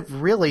it could have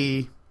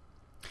been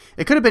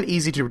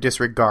easy to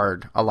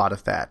disregard a lot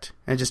of that,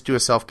 and just do a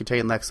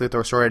self-contained Lex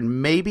Luthor story,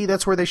 and maybe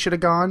that's where they should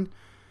have gone.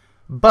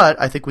 But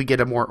I think we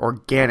get a more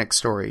organic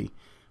story,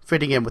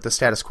 fitting in with the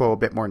status quo a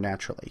bit more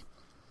naturally.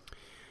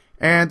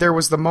 And there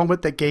was the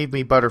moment that gave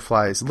me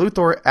butterflies.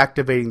 Luthor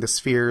activating the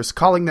spheres,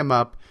 calling them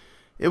up.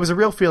 It was a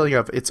real feeling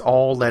of it's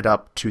all led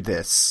up to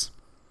this.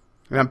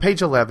 And on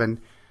page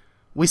 11,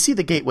 we see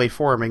the gateway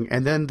forming,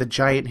 and then the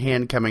giant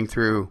hand coming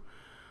through.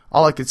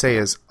 All I could say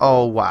is,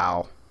 oh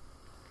wow.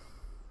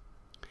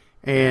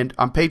 And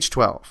on page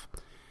 12,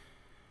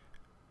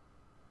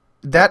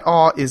 that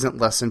awe isn't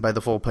lessened by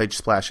the full-page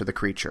splash of the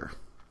creature.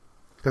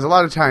 Because a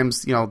lot of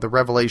times, the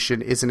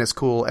revelation isn't as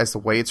cool as the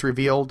way it's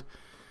revealed.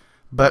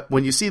 But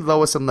when you see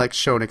Lois and Lex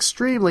shown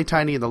extremely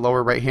tiny in the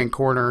lower right-hand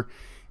corner,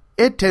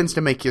 it tends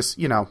to make you,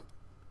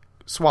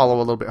 swallow a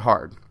little bit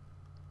hard.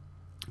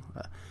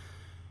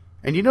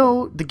 And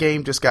the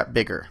game just got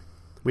bigger.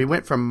 We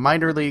went from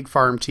minor league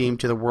farm team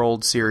to the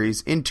World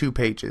Series in 2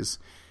 pages.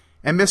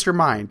 And Mr.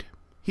 Mind,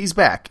 he's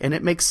back, and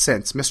it makes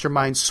sense. Mr.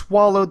 Mind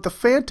swallowed the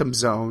Phantom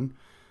Zone,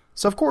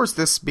 so of course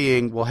this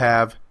being will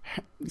have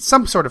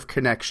some sort of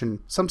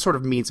connection, some sort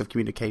of means of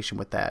communication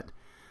with that.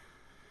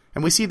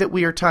 And we see that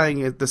we are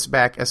tying this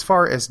back as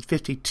far as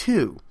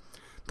 52,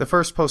 the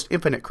first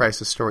post-Infinite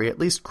Crisis story, at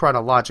least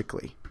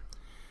chronologically.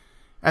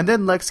 And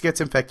then Lex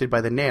gets infected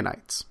by the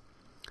nanites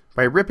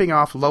by ripping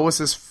off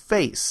Lois's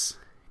face,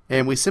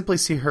 and we simply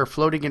see her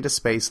floating into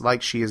space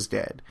like she is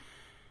dead.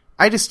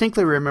 I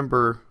distinctly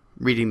remember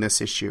reading this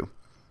issue,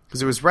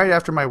 because it was right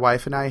after my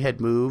wife and I had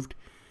moved.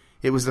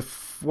 It was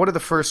one of the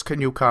first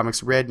new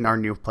comics read in our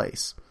new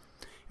place,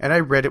 and I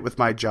read it with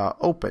my jaw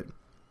open,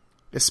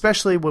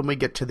 especially when we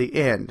get to the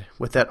end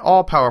with that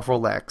all-powerful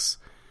Lex,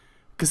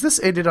 because this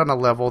ended on a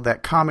level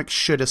that comics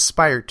should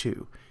aspire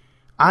to.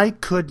 I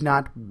could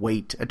not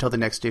wait until the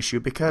next issue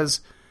because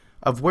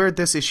of where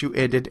this issue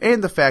ended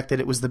and the fact that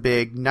it was the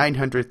big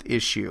 900th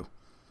issue.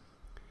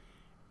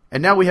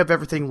 And now we have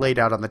everything laid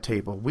out on the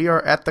table. We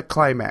are at the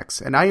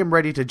climax, and I am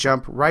ready to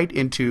jump right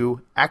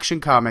into Action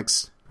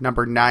Comics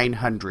number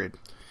 900.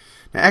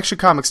 Now, Action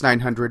Comics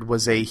 900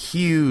 was a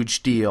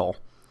huge deal.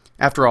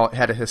 After all, it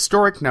had a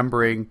historic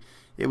numbering,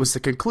 it was the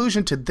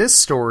conclusion to this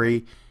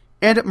story,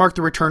 and it marked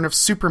the return of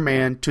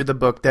Superman to the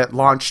book that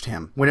launched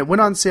him. When it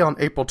went on sale on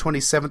April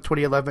 27,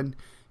 2011,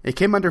 it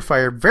came under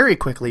fire very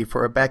quickly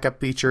for a backup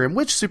feature in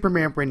which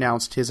Superman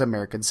renounced his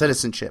American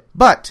citizenship.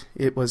 But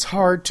it was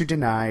hard to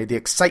deny the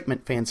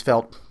excitement fans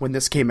felt when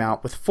this came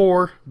out with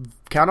 4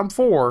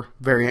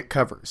 variant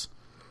covers.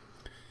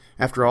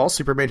 After all,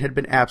 Superman had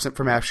been absent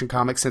from Action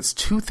Comics since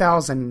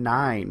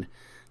 2009,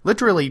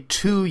 literally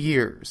 2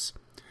 years.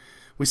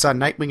 We saw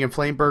Nightwing and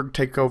Flameberg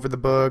take over the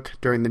book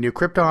during the New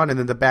Krypton and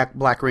then the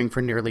Black Ring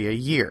for nearly a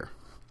year.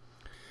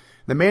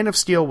 The Man of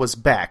Steel was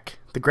back.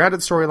 The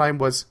grounded storyline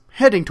was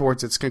heading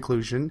towards its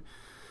conclusion,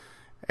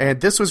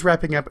 and this was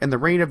wrapping up and the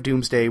reign of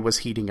Doomsday was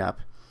heating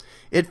up.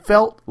 It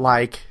felt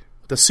like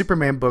the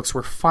Superman books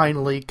were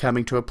finally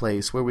coming to a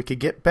place where we could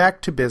get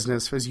back to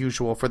business as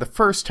usual for the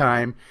first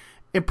time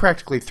in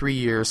practically 3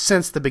 years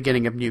since the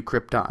beginning of New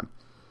Krypton.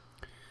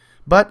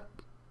 But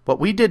what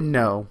we didn't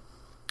know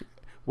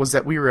was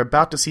that we were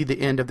about to see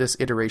the end of this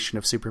iteration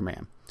of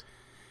Superman.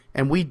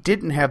 And we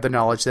didn't have the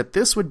knowledge that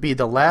this would be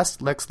the last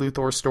Lex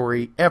Luthor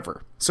story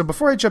ever. So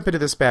before I jump into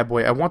this bad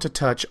boy, I want to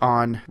touch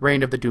on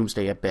Reign of the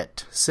Doomsday a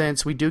bit,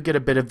 since we do get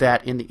a bit of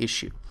that in the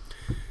issue.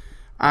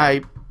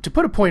 To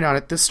put a point on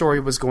it, this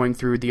story was going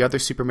through the other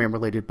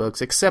Superman-related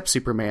books, except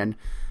Superman.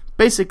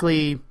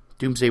 Basically,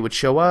 Doomsday would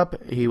show up,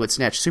 he would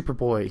snatch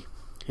Superboy,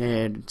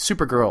 and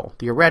Supergirl,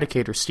 the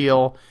Eradicator,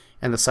 Steel,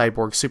 and the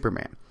Cyborg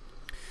Superman.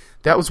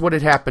 That was what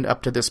had happened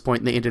up to this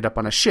point, and they ended up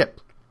on a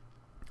ship.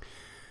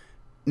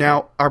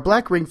 Now, our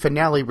Black Ring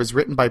finale was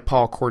written by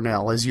Paul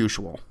Cornell, as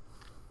usual.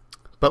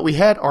 But we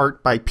had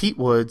art by Pete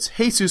Woods,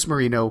 Jesus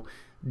Marino,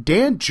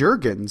 Dan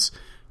Jurgens,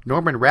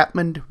 Norman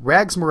Rapmund,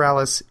 Rags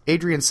Morales,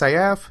 Adrian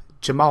Syaf,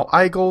 Jamal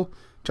Eigel,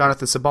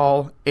 Jonathan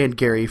Sabal, and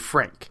Gary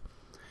Frank.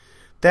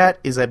 That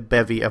is a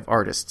bevy of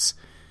artists.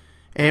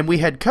 And we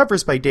had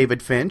covers by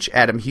David Finch,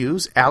 Adam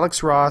Hughes,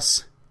 Alex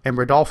Ross, and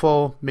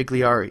Rodolfo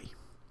Migliari.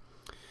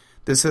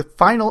 This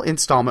final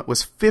installment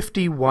was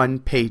 51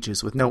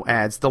 pages with no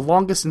ads, the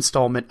longest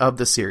installment of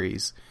the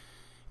series.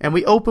 And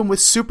we open with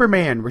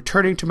Superman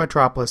returning to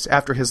Metropolis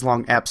after his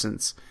long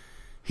absence.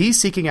 He's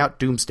seeking out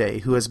Doomsday,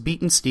 who has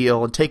beaten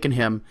Steel and taken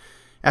him.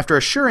 After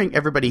assuring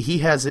everybody he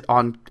has it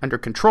under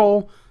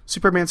control,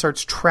 Superman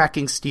starts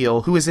tracking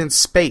Steel, who is in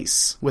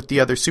space with the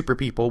other super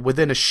people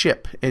within a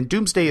ship, and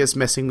Doomsday is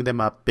messing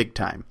them up big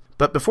time.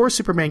 But before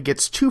Superman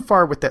gets too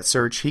far with that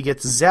search, he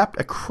gets zapped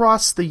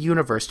across the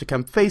universe to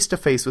come face to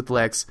face with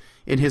Lex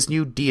in his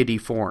new deity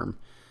form.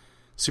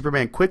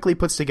 Superman quickly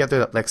puts together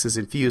that Lex is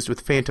infused with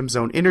Phantom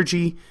Zone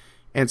energy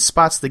and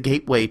spots the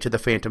gateway to the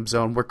Phantom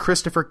Zone where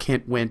Christopher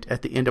Kent went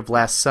at the end of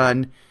Last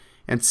Sun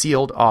and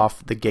sealed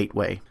off the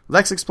gateway.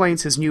 Lex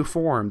explains his new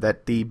form,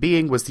 that the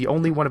being was the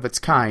only one of its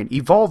kind,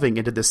 evolving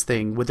into this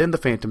thing within the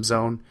Phantom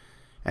Zone,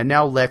 and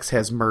now Lex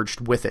has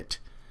merged with it.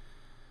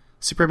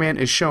 Superman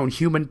is shown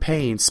human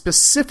pain,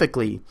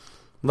 specifically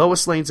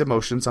Lois Lane's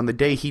emotions on the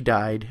day he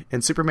died,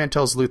 and Superman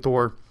tells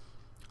Luthor,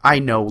 "I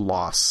know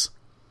loss."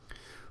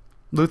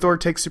 Luthor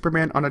takes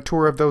Superman on a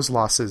tour of those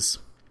losses.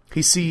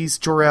 He sees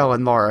Jor-El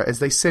and Lara as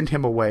they send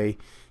him away.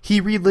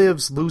 He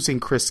relives losing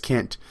Chris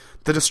Kent,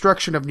 the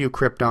destruction of New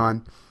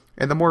Krypton,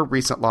 and the more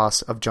recent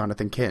loss of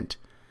Jonathan Kent.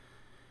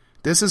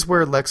 This is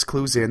where Lex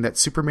clues in that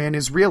Superman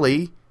is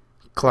really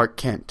Clark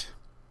Kent.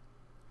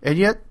 And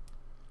yet,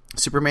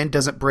 Superman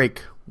doesn't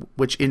break,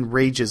 which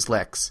enrages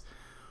Lex.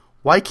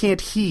 Why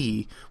can't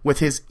he, with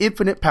his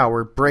infinite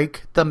power,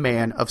 break the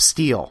Man of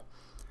Steel?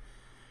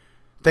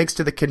 Thanks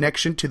to the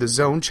connection to the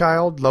Zone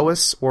Child,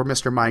 Lois, or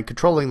Mr. Mind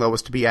controlling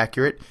Lois to be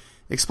accurate,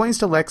 explains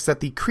to Lex that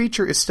the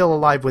creature is still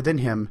alive within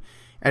him,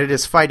 and it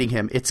is fighting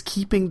him. It's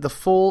keeping the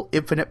full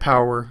infinite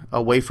power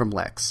away from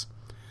Lex.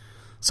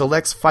 So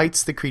Lex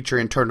fights the creature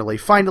internally,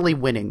 finally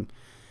winning.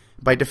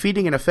 By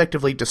defeating and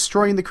effectively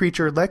destroying the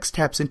creature, Lex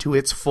taps into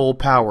its full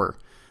power,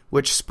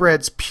 which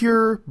spreads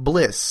pure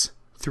bliss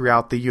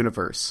throughout the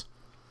universe.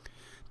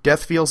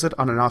 Death feels it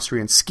on an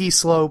Austrian ski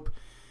slope.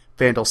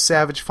 Vandal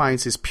Savage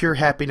finds his pure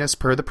happiness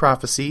per the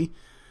prophecy.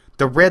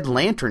 The Red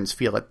Lanterns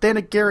feel it.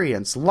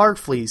 Thanagarians,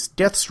 Larkfleece,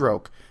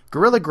 Deathstroke,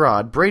 Gorilla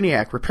Grodd,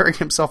 Brainiac repairing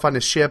himself on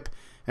his ship,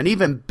 and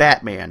even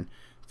Batman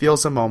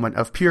feels a moment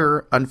of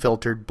pure,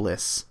 unfiltered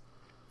bliss.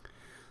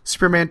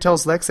 Superman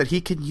tells Lex that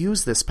he can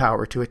use this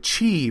power to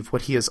achieve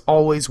what he has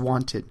always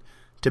wanted,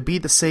 to be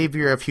the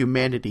savior of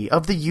humanity,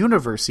 of the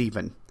universe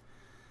even.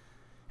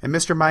 And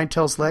Mr. Mind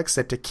tells Lex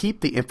that to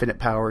keep the infinite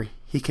power,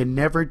 he can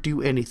never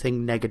do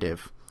anything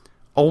negative,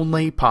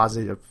 only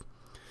positive.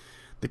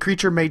 The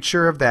creature made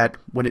sure of that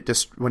when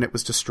it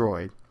was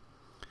destroyed.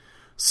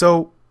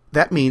 So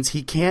that means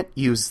he can't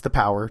use the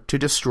power to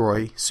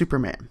destroy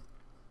Superman.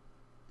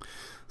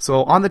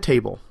 So on the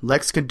table,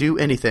 Lex can do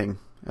anything,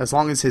 as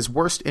long as his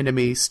worst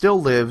enemy still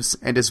lives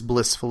and is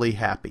blissfully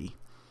happy.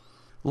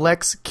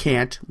 Lex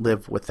can't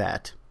live with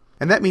that.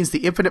 and that means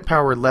the infinite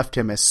power left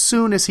him as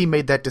soon as he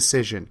made that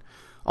decision,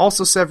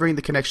 also severing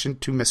the connection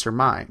to Mr.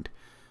 Mind.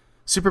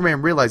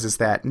 Superman realizes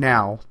that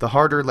now, the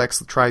harder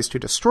Lex tries to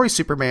destroy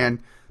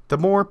Superman, the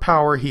more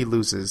power he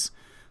loses.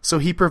 So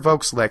he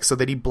provokes Lex so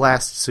that he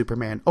blasts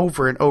Superman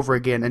over and over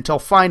again until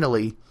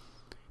finally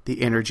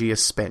the energy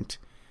is spent,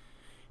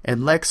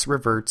 and Lex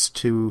reverts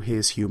to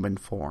his human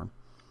form.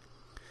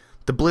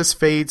 The bliss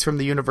fades from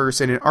the universe,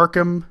 and in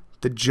Arkham,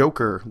 the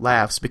Joker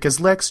laughs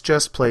because Lex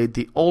just played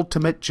the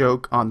ultimate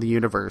joke on the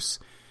universe,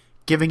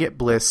 giving it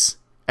bliss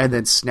and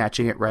then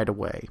snatching it right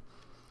away.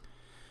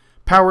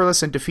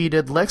 Powerless and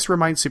defeated, Lex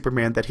reminds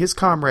Superman that his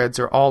comrades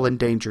are all in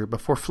danger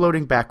before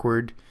floating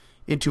backward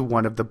into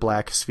one of the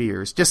black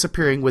spheres,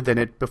 disappearing within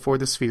it before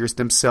the spheres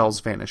themselves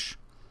vanish.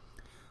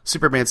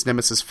 Superman's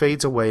nemesis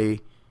fades away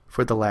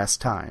for the last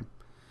time.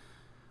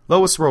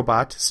 Lois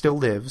Robot still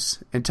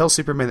lives and tells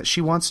Superman that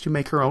she wants to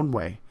make her own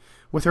way,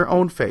 with her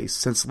own face,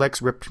 since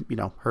Lex ripped,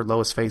 her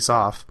Lois face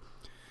off.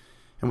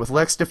 And with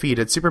Lex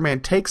defeated, Superman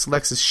takes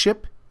Lex's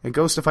ship and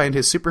goes to find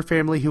his super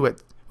family who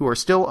are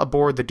still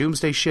aboard the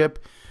Doomsday ship,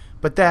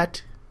 but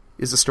that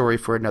is a story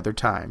for another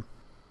time.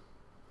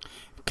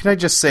 Can I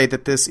just say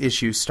that this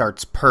issue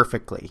starts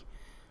perfectly?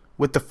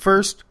 With the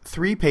first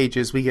 3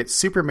 pages, we get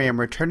Superman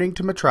returning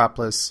to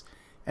Metropolis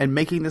and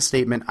making the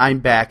statement, "I'm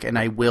back and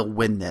I will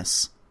win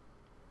this."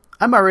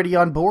 I'm already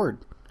on board.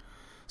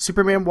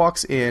 Superman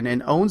walks in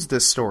and owns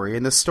this story,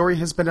 and this story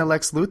has been a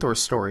Lex Luthor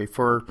story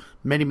for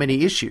many,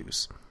 many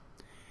issues.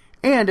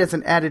 And as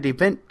an added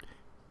event,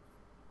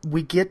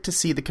 we get to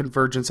see the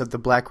convergence of the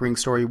Black Ring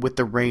story with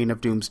the Reign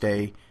of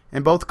Doomsday,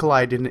 and both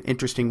collide in an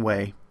interesting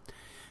way.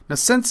 Now,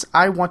 since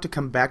I want to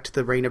come back to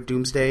the Reign of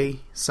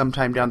Doomsday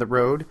sometime down the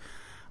road,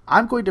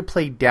 I'm going to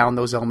play down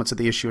those elements of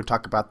the issue and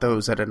talk about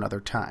those at another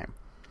time.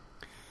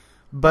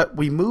 But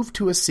we move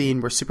to a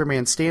scene where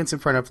Superman stands in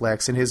front of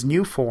Lex in his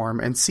new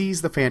form and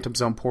sees the Phantom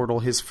Zone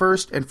portal. His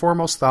first and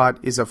foremost thought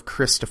is of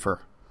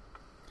Christopher.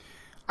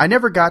 I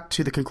never got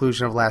to the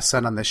conclusion of Last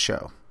Son on this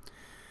show.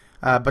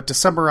 But to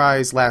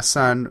summarize Last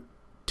Son,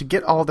 to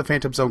get all the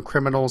Phantom Zone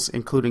criminals,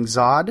 including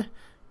Zod,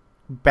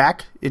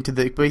 back into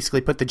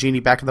basically put the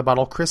genie back in the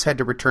bottle, Chris had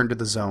to return to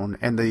the zone,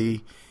 and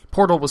the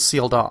portal was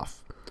sealed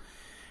off.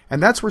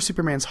 And that's where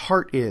Superman's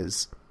heart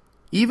is.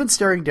 Even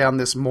staring down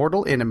this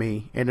mortal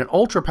enemy in an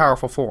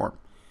ultra-powerful form,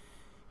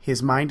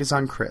 his mind is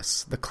on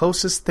Chris, the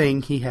closest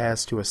thing he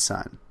has to a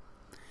son.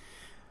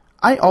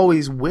 I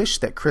always wish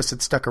that Chris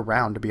had stuck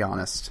around, to be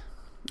honest.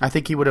 I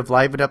think he would have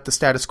livened up the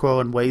status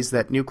quo in ways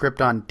that New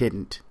Krypton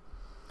didn't.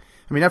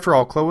 I mean, after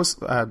all,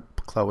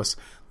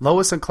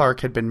 Lois and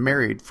Clark had been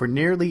married for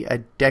nearly a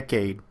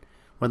decade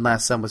when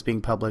Last Son was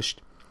being published,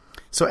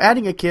 so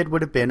adding a kid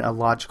would have been a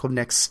logical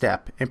next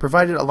step and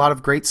provided a lot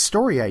of great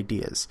story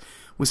ideas.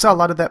 We saw a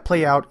lot of that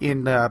play out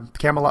in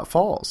Camelot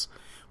Falls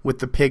with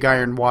the Pig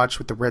Iron Watch,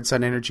 with the Red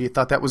Sun energy. I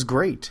thought that was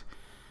great.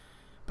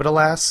 But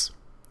alas,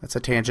 that's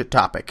a tangent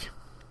topic.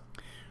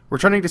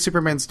 Returning to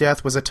Superman's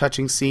death was a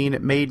touching scene.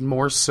 It made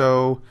more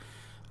so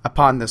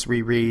upon this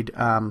reread.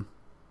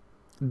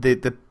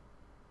 The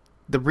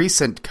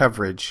recent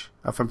coverage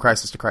of From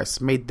Crisis to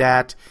Crisis made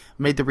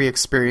the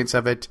re-experience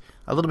of it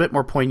a little bit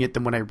more poignant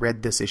than when I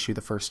read this issue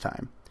the first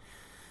time.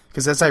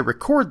 Because as I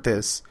record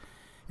this,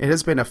 it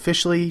has been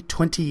officially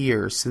 20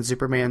 years since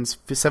Superman's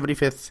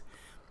 75th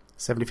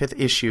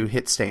issue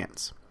hit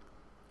stands.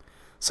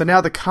 So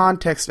now the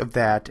context of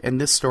that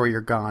and this story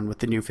are gone with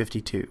the New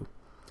 52.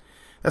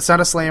 That's not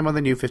a slam on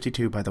the New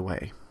 52, by the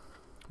way.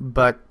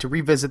 But to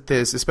revisit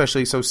this,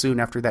 especially so soon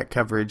after that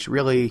coverage,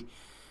 really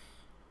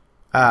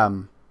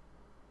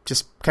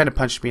just kind of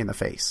punched me in the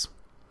face.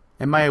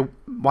 And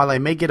while I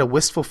may get a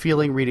wistful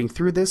feeling reading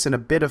through this and a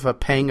bit of a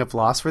pang of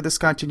loss for this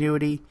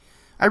continuity,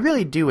 I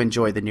really do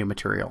enjoy the new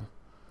material.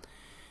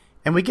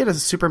 And we get a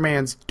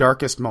Superman's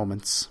darkest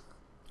moments,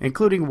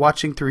 including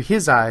watching through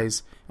his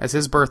eyes as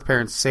his birth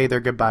parents say their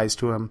goodbyes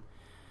to him.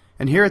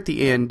 And here at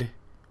the end,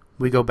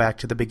 we go back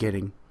to the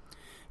beginning,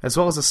 as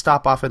well as a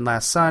stop-off in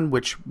Last Son,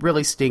 which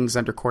really stings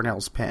under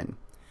Cornell's pen.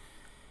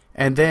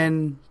 And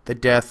then the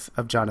death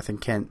of Jonathan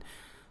Kent,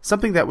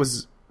 something that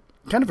was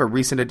kind of a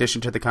recent addition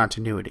to the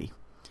continuity.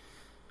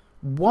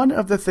 One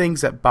of the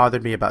things that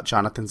bothered me about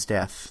Jonathan's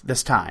death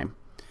this time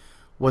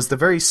was the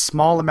very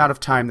small amount of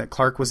time that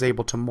Clark was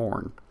able to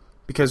mourn.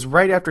 Because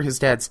right after his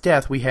dad's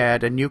death, we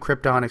had a New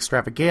Krypton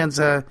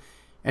extravaganza,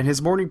 and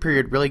his mourning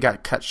period really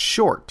got cut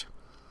short.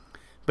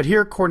 But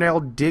here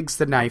Cornell digs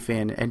the knife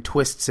in and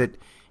twists it,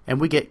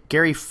 and we get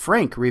Gary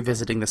Frank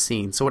revisiting the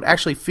scene, so it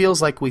actually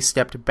feels like we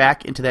stepped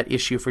back into that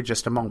issue for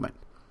just a moment.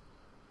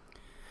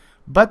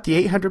 But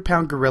the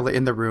 800-pound gorilla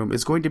in the room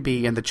is going to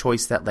be in the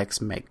choice that Lex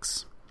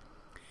makes.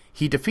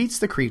 He defeats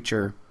the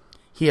creature.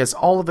 He has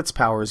all of its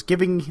powers,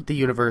 giving the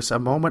universe a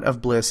moment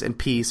of bliss and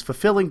peace,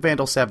 fulfilling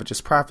Vandal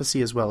Savage's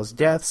prophecy as well as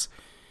Death's.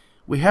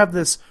 We have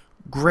this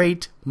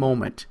great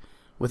moment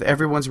with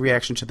everyone's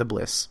reaction to the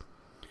bliss.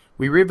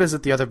 We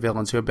revisit the other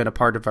villains who have been a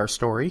part of our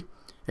story,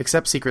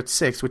 except Secret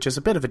Six, which is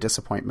a bit of a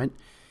disappointment.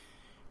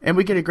 And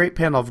we get a great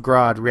panel of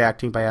Grodd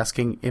reacting by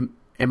asking,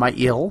 Am I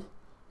ill?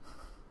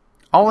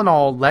 All in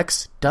all,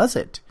 Lex does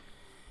it.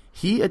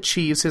 he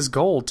achieves his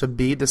goal to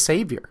be the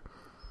savior.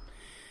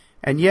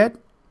 And yet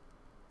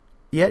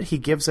he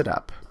gives it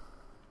up.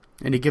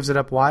 And he gives it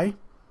up why?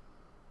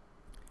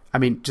 I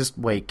mean, just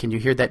wait, can you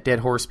hear that dead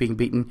horse being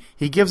beaten?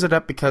 He gives it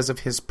up because of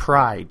his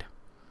pride.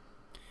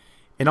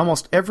 In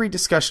almost every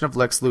discussion of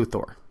Lex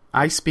Luthor,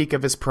 I speak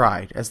of his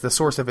pride as the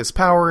source of his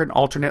power and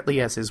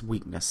alternately as his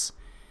weakness.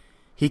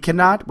 He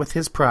cannot, with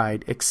his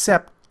pride,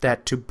 accept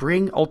that to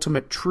bring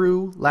ultimate,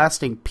 true,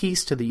 lasting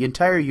peace to the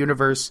entire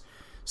universe,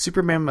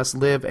 Superman must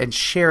live and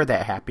share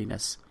that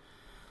happiness.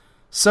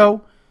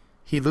 So,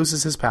 he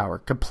loses his power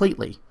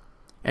completely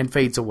and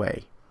fades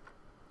away.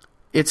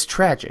 It's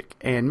tragic,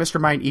 and Mr.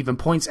 Mind even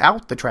points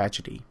out the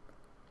tragedy.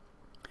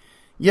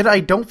 Yet I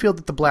don't feel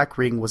that the Black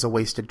Ring was a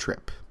wasted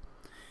trip.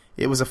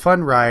 It was a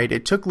fun ride,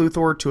 it took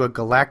Luthor to a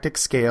galactic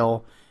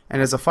scale,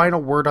 and as a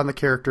final word on the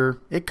character,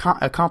 it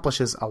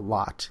accomplishes a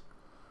lot.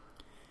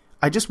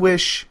 I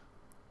wish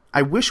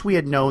we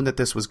had known that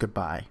this was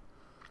goodbye.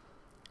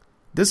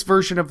 This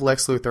version of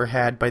Lex Luthor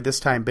had by this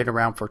time been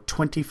around for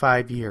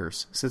 25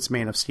 years since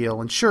Man of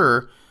Steel, and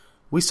sure,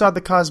 we saw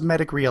the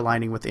cosmetic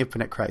realigning with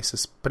Infinite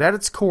Crisis, but at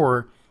its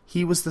core,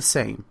 he was the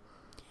same.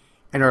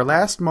 And our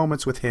last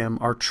moments with him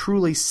are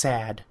truly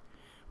sad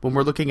when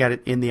we're looking at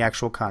it in the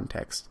actual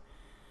context.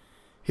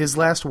 His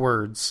last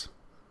words,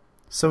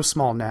 so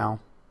small now,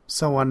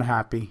 so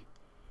unhappy,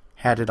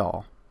 had it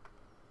all.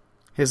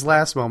 His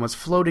last moments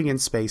floating in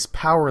space,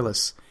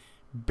 powerless,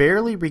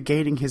 barely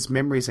regaining his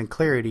memories and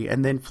clarity,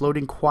 and then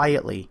floating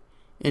quietly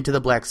into the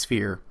Black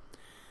Sphere.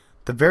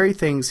 The very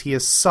things he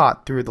has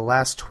sought through the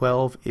last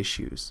 12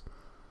 issues.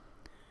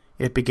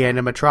 It began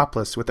in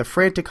Metropolis with a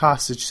frantic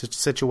hostage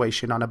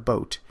situation on a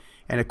boat,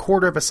 and a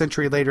quarter of a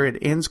century later it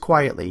ends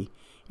quietly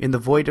in the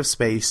void of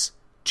space,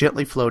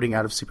 gently floating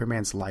out of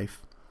Superman's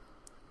life.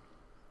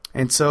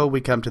 And so we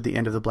come to the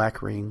end of the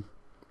Black Ring.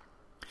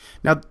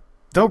 Now,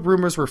 though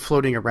rumors were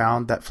floating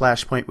around that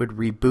Flashpoint would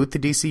reboot the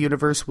DC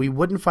Universe, we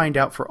wouldn't find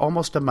out for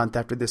almost a month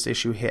after this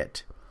issue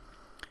hit.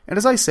 And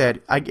as I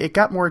said, it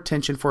got more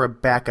attention for a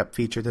backup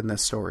feature than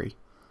this story.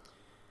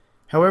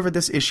 However,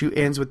 this issue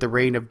ends with the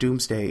reign of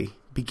Doomsday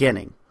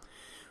beginning,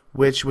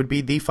 which would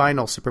be the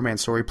final Superman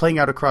story playing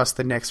out across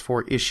the next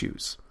 4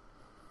 issues.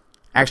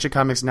 Action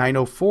Comics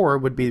 904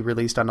 would be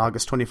released on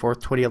August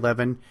 24th,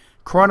 2011,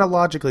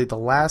 chronologically the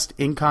last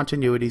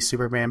in-continuity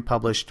Superman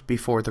published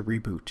before the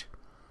reboot.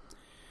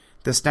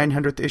 This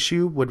 900th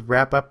issue would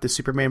wrap up the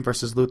Superman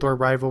vs. Luthor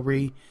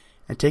rivalry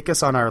and take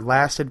us on our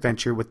last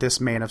adventure with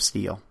this Man of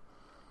Steel.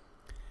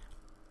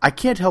 I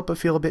can't help but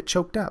feel a bit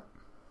choked up.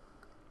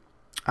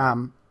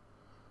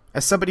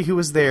 As somebody who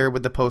was there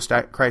when the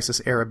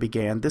post-crisis era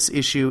began, this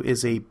issue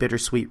is a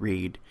bittersweet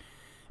read,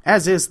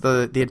 as is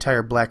the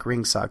entire Black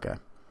Ring saga.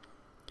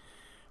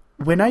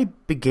 When I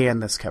began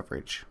this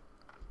coverage,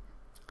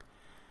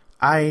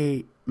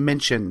 I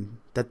mentioned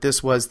that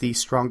this was the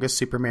strongest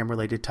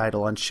Superman-related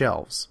title on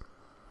shelves,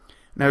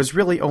 and I was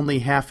really only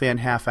half in,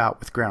 half out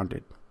with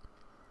Grounded.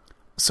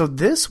 So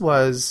this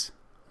was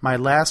my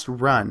last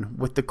run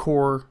with the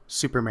core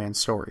Superman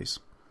stories.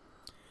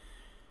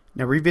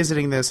 Now,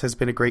 revisiting this has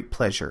been a great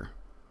pleasure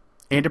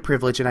and a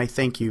privilege, and I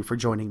thank you for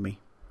joining me.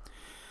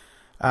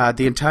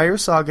 The entire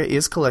saga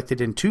is collected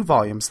in 2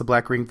 volumes, the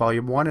Black Ring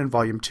Volume 1 and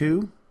Volume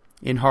 2,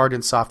 in hard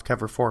and soft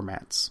cover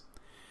formats.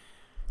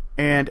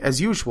 And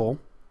as usual,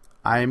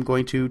 I am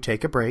going to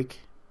take a break,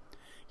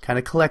 kind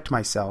of collect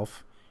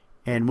myself,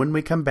 and when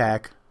we come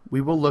back,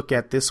 we will look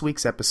at this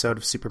week's episode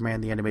of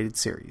Superman the Animated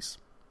Series.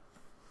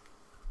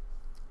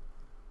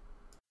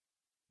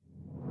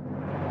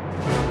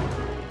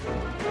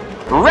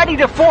 Ready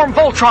to form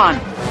Voltron!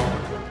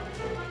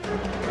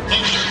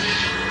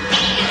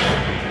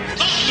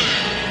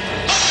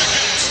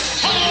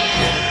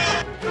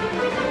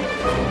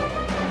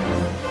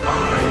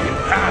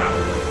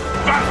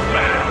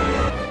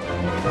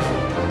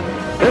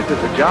 This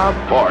is a job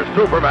for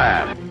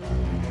Superman.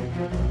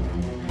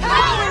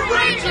 Power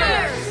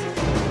Rangers!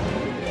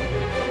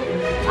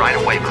 Right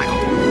away, Michael.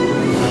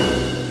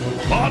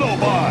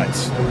 Autobots,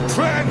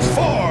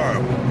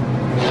 transform!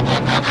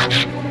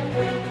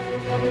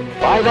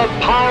 By the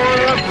power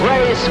of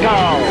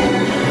Grayskull!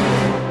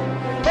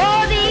 For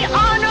the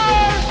honor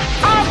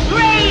of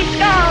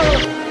Grayskull!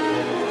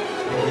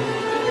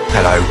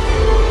 Hello.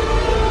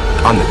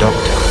 I'm the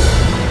Doctor.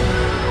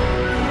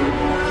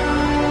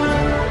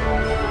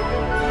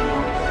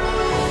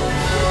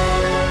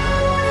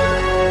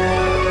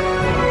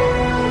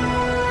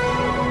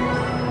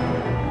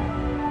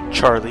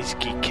 Charlie's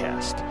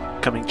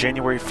Geekcast, coming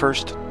January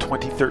 1st,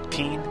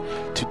 2013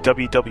 to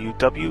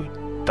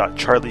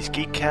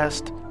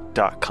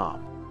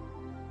www.charliesgeekcast.com.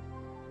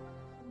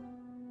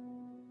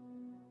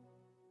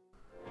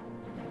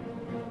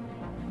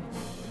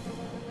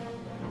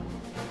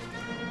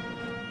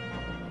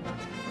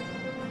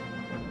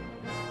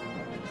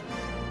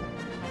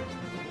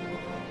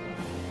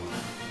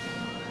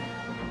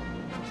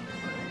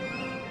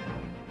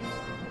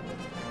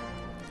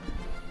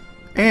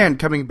 And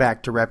coming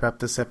back to wrap up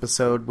this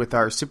episode with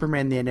our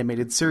Superman the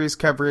Animated Series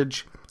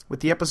coverage with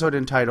the episode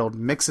entitled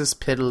Mixus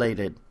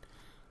Pitillated.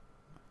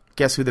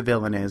 guess who the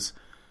villain is.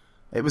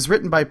 It was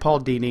written by Paul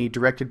Dini,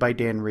 directed by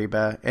Dan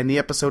Reba, and the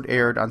episode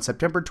aired on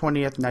September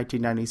 20th,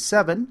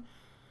 1997.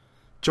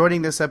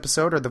 Joining this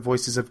episode are the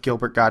voices of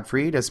Gilbert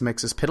Gottfried as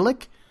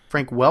Mxyzptlk,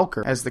 Frank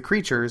Welker as the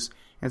creatures,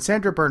 and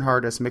Sandra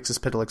Bernhard as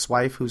Mxyzptlk's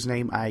wife, whose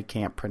name I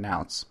can't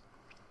pronounce.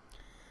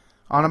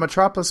 On a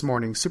Metropolis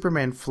morning,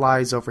 Superman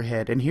flies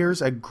overhead and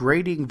hears a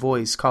grating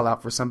voice call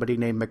out for somebody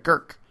named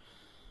McGurk.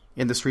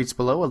 In the streets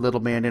below, a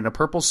little man in a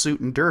purple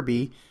suit and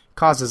derby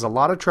causes a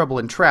lot of trouble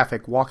in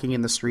traffic walking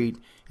in the street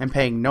and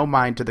paying no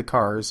mind to the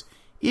cars,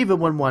 even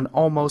when one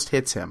almost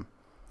hits him.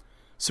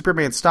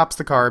 Superman stops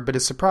the car, but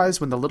is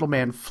surprised when the little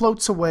man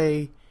floats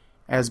away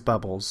as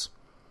bubbles.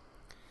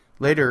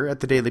 Later, at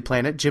the Daily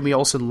Planet, Jimmy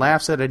Olsen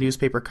laughs at a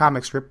newspaper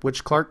comic strip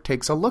which Clark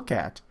takes a look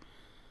at.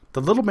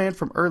 The little man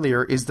from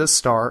earlier is the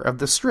star of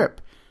the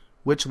strip,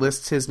 which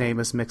lists his name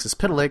as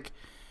Mxyzptlk,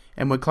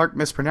 and when Clark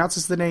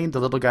mispronounces the name, the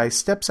little guy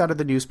steps out of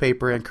the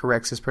newspaper and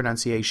corrects his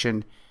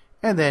pronunciation,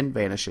 and then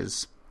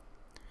vanishes.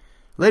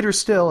 Later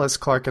still, as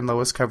Clark and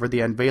Lois cover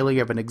the unveiling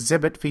of an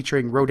exhibit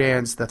featuring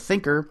Rodin's The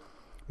Thinker,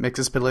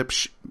 Mxyzptlk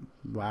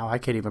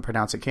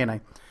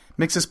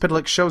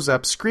shows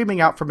up,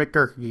 screaming out for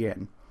McGurk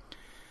again.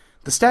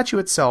 The statue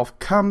itself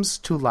comes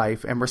to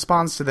life and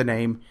responds to the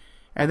name,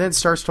 and then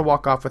starts to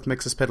walk off with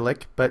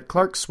Mxyzptlk, but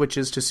Clark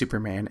switches to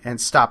Superman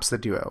and stops the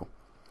duo.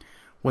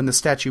 When the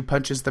statue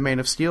punches the Man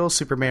of Steel,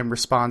 Superman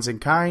responds in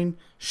kind,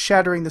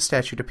 shattering the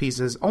statue to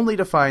pieces, only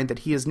to find that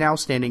he is now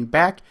standing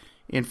back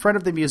in front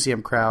of the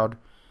museum crowd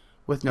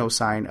with no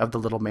sign of the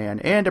little man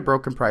and a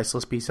broken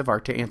priceless piece of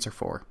art to answer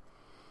for.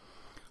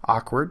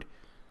 Awkward.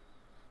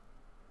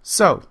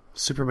 So,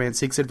 Superman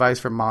seeks advice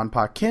from Ma and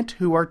Pa Kent,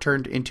 who are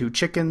turned into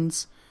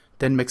chickens.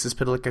 Then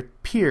Mxyzptlk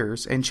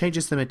appears and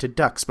changes them into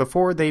ducks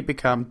before they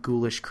become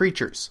ghoulish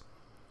creatures.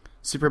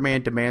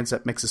 Superman demands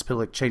that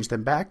Mxyzptlk change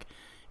them back,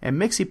 and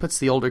Mixie puts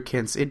the older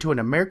Kents into an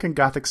American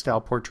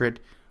Gothic-style portrait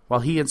while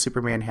he and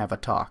Superman have a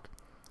talk.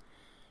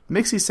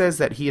 Mixie says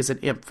that he is an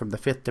imp from the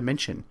 5th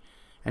dimension,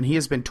 and he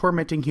has been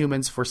tormenting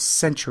humans for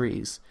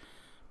centuries,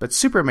 but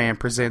Superman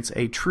presents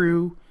a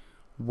true,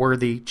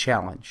 worthy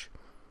challenge.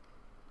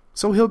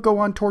 So he'll go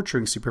on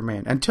torturing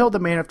Superman until the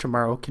Man of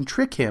Tomorrow can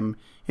trick him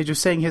into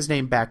saying his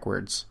name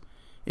backwards.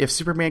 If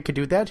Superman can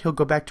do that, he'll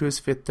go back to his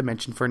 5th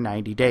dimension for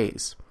 90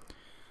 days.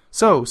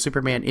 So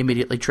Superman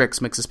immediately tricks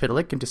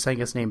Mxyzptlk into saying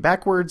his name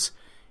backwards,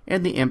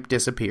 and the imp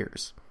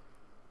disappears.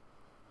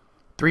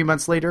 3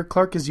 months later,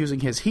 Clark is using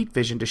his heat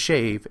vision to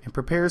shave and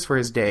prepares for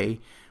his day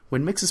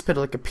when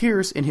Mxyzptlk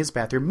appears in his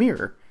bathroom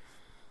mirror.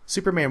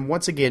 Superman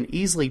once again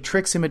easily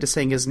tricks him into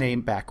saying his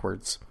name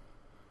backwards.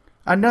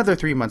 Another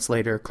 3 months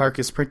later, Clark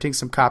is printing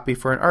some copy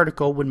for an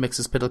article when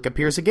Mxyzptlk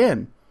appears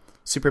again.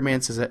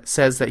 Superman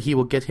says that he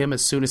will get him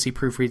as soon as he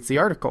proofreads the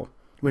article.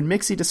 When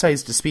Mixie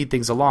decides to speed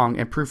things along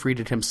and proofread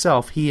it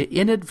himself, he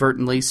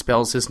inadvertently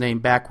spells his name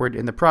backward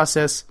in the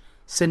process,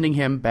 sending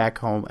him back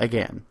home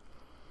again.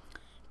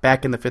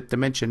 Back in the 5th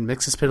dimension,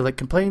 Mxyzptlk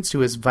complains to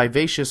his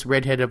vivacious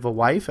redhead of a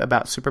wife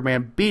about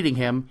Superman beating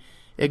him,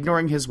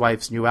 ignoring his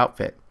wife's new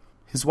outfit.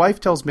 His wife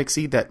tells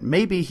Mixie that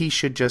maybe he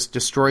should just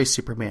destroy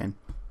Superman.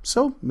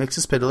 So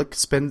Mxyzptlk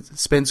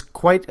spends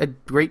quite a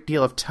great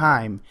deal of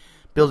time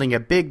building a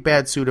big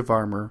bad suit of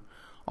armor,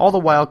 all the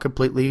while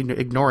completely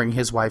ignoring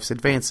his wife's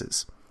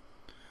advances.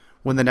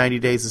 When the 90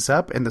 days is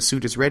up and the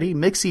suit is ready,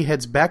 Mixie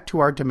heads back to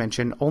our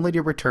dimension only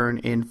to return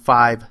in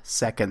 5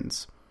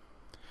 seconds.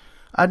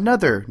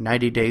 Another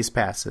 90 days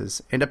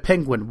passes, and a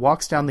penguin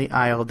walks down the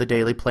aisle of the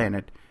Daily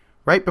Planet,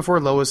 right before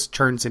Lois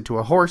turns into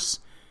a horse,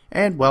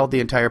 and, well, the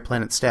entire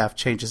planet staff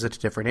changes into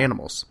different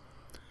animals.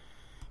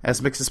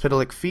 As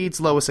Mxyzptlk feeds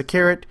Lois a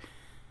carrot,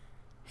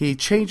 he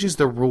changes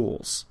the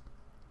rules.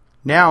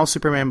 Now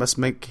Superman must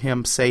make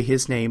him say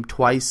his name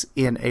twice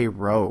in a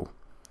row.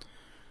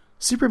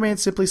 Superman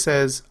simply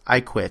says, "I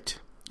quit,"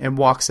 and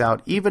walks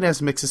out even as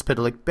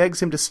Mxyzptlk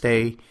begs him to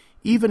stay,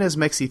 even as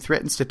Mixie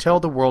threatens to tell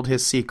the world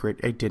his secret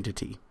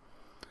identity.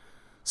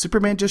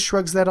 Superman just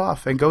shrugs that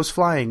off and goes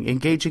flying,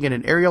 engaging in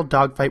an aerial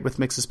dogfight with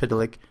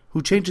Mxyzptlk,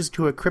 who changes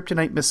to a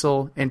kryptonite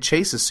missile and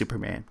chases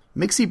Superman.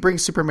 Mixie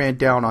brings Superman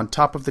down on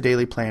top of the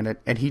Daily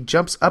Planet, and he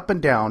jumps up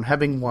and down,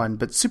 having won,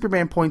 but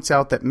Superman points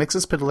out that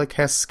Mxyzptlk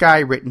has Sky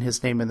written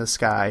his name in the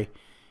sky,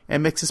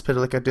 and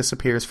Mxyzptlk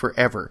disappears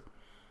forever,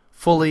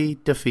 fully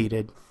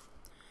defeated.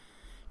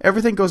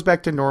 Everything goes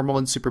back to normal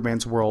in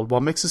Superman's world,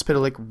 while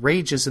Mxyzptlk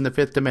rages in the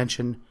 5th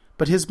dimension,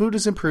 but his mood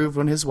is improved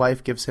when his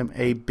wife gives him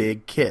a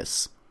big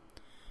kiss.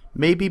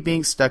 Maybe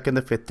being stuck in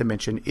the 5th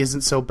dimension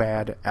isn't so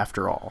bad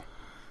after all.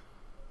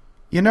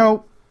 You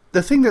know,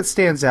 the thing that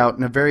stands out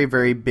in a very,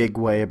 very big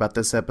way about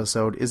this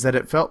episode is that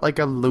it felt like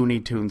a Looney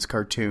Tunes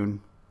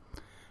cartoon.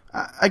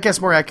 I guess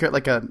more accurate,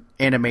 like a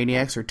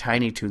Animaniacs or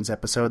Tiny Toons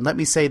episode, and let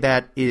me say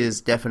that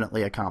is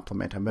definitely a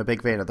compliment. I'm a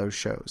big fan of those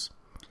shows.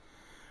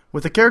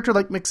 With a character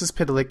like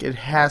Mxyzptlk, it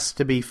has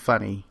to be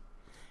funny.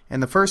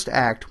 And the first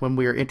act, when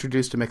we are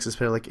introduced to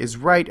Mxyzptlk, is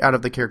right out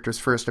of the character's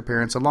first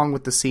appearance, along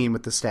with the scene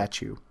with the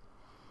statue.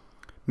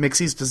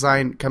 Mixie's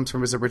design comes from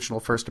his original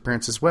first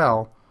appearance as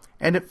well,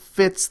 and it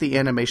fits the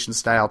animation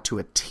style to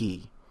a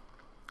T.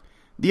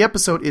 The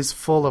episode is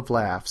full of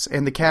laughs,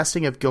 and the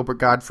casting of Gilbert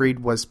Gottfried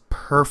was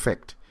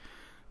perfect.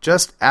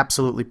 Just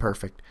absolutely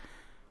perfect.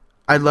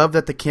 I love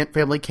that the Kent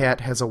family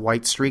cat has a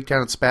white streak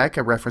down its back,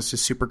 a reference to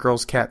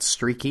Supergirl's cat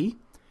Streaky.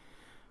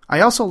 I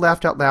also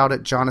laughed out loud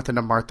at Jonathan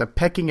and Martha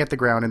pecking at the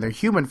ground in their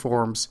human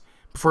forms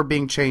before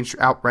being changed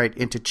outright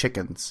into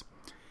chickens.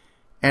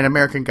 And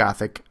American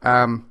Gothic.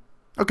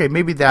 Okay,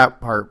 maybe that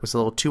part was a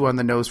little too on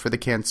the nose for the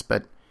Kents,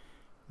 but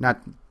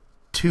not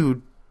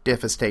too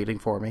devastating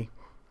for me.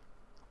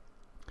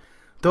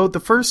 Though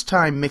the first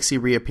time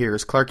Mixie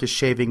reappears, Clark is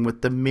shaving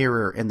with the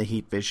mirror in the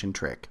heat vision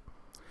trick.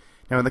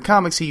 Now, in the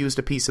comics, he used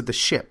a piece of the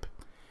ship.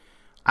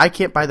 I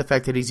can't buy the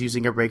fact that he's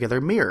using a regular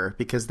mirror,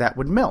 because that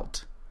would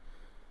melt.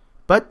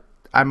 But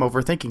I'm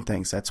overthinking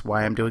things. That's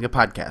why I'm doing a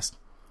podcast.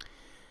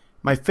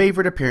 My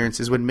favorite appearance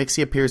is when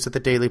Mixie appears at the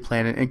Daily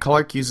Planet and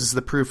Clark uses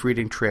the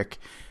proofreading trick.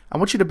 I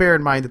want you to bear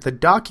in mind that the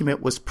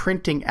document was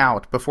printing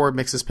out before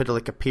Mixes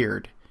Pitalik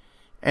appeared.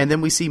 And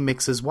then we see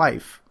Mix's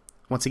wife.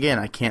 Once again,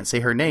 I can't say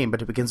her name,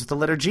 but it begins with the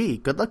letter G.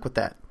 Good luck with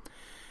that.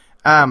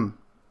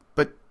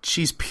 But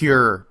she's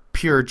pure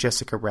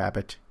Jessica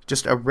Rabbit.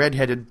 Just a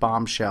red-headed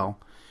bombshell.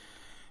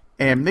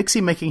 And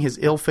Mixie making his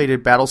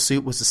ill-fated battle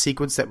suit was a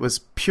sequence that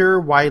was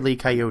pure Wile E.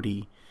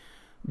 Coyote.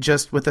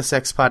 Just with a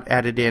sex pot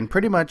added in.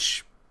 Pretty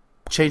much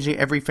changing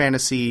every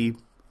fantasy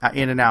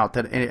in and out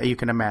that you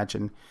can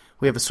imagine.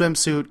 We have a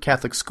swimsuit,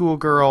 Catholic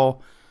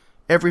schoolgirl.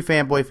 Every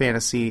fanboy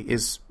fantasy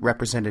is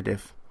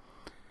representative.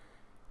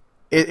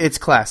 It's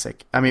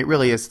classic. I mean, it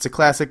really is. It's a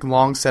classic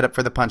long setup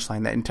for the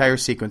punchline. That entire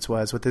sequence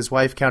was, with his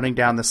wife counting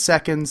down the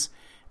seconds,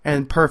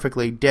 and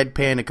perfectly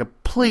deadpan and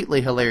completely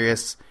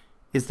hilarious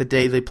is the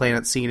Daily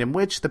Planet scene in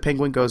which the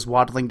penguin goes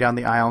waddling down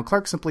the aisle, and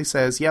Clark simply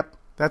says, "Yep,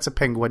 that's a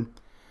penguin."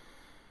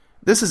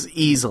 This is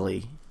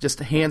easily,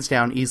 just hands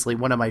down easily,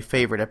 one of my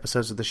favorite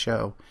episodes of the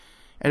show.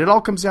 And it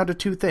all comes down to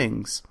two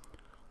things.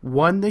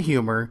 One, the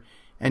humor,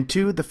 and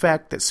two, the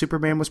fact that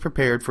Superman was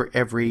prepared for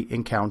every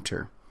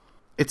encounter.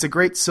 It's a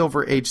great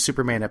Silver Age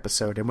Superman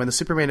episode, and when the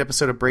Superman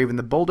episode of Brave and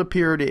the Bold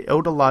appeared, it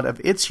owed a lot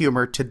of its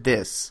humor to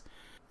this.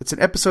 It's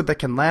an episode that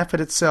can laugh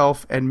at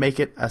itself and make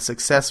it a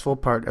successful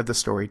part of the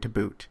story to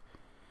boot.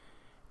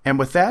 And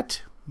with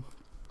that,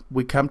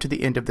 we come to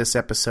the end of this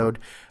episode.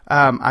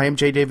 I am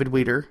J. David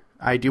Weeder.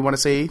 I do want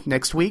to say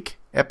next week,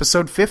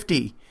 episode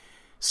 50,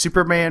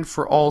 Superman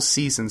for All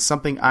Seasons,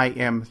 something I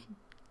am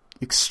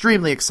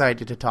extremely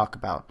excited to talk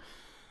about.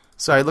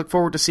 So I look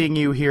forward to seeing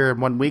you here in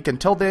 1 week.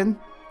 Until then,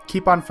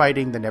 keep on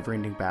fighting the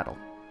never-ending battle.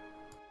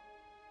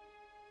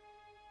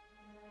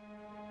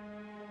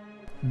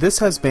 This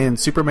has been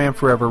Superman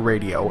Forever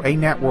Radio, a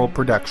Networld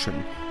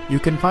production. You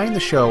can find the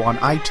show on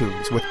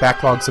iTunes with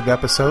backlogs of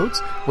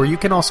episodes, where you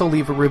can also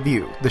leave a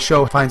review. The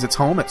show finds its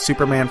home at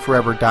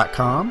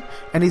supermanforever.com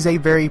and is a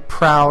very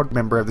proud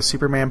member of the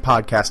Superman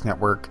Podcast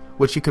Network,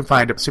 which you can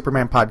find at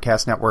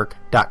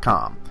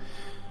supermanpodcastnetwork.com.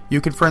 You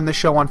can friend the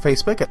show on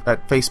Facebook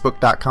at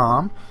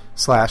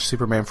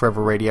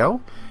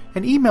facebook.com/supermanforeverradio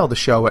and email the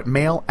show at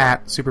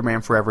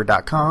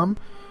mail@supermanforever.com.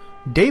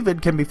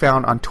 David can be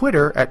found on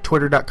Twitter at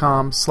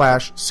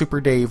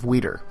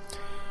twitter.com/superdaveweeder.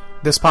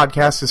 This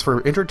podcast is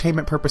for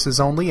entertainment purposes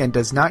only and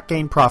does not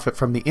gain profit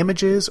from the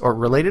images or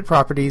related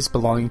properties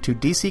belonging to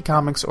DC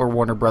Comics or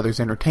Warner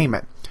Brothers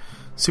Entertainment.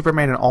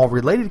 Superman and all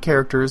related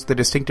characters, the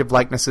distinctive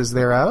likenesses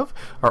thereof,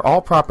 are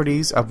all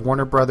properties of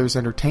Warner Brothers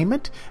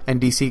Entertainment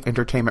and DC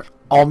Entertainment.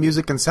 All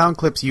music and sound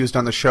clips used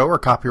on the show are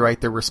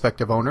copyright their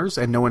respective owners,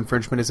 and no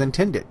infringement is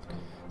intended.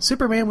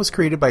 Superman was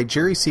created by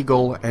Jerry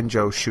Siegel and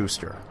Joe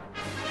Shuster.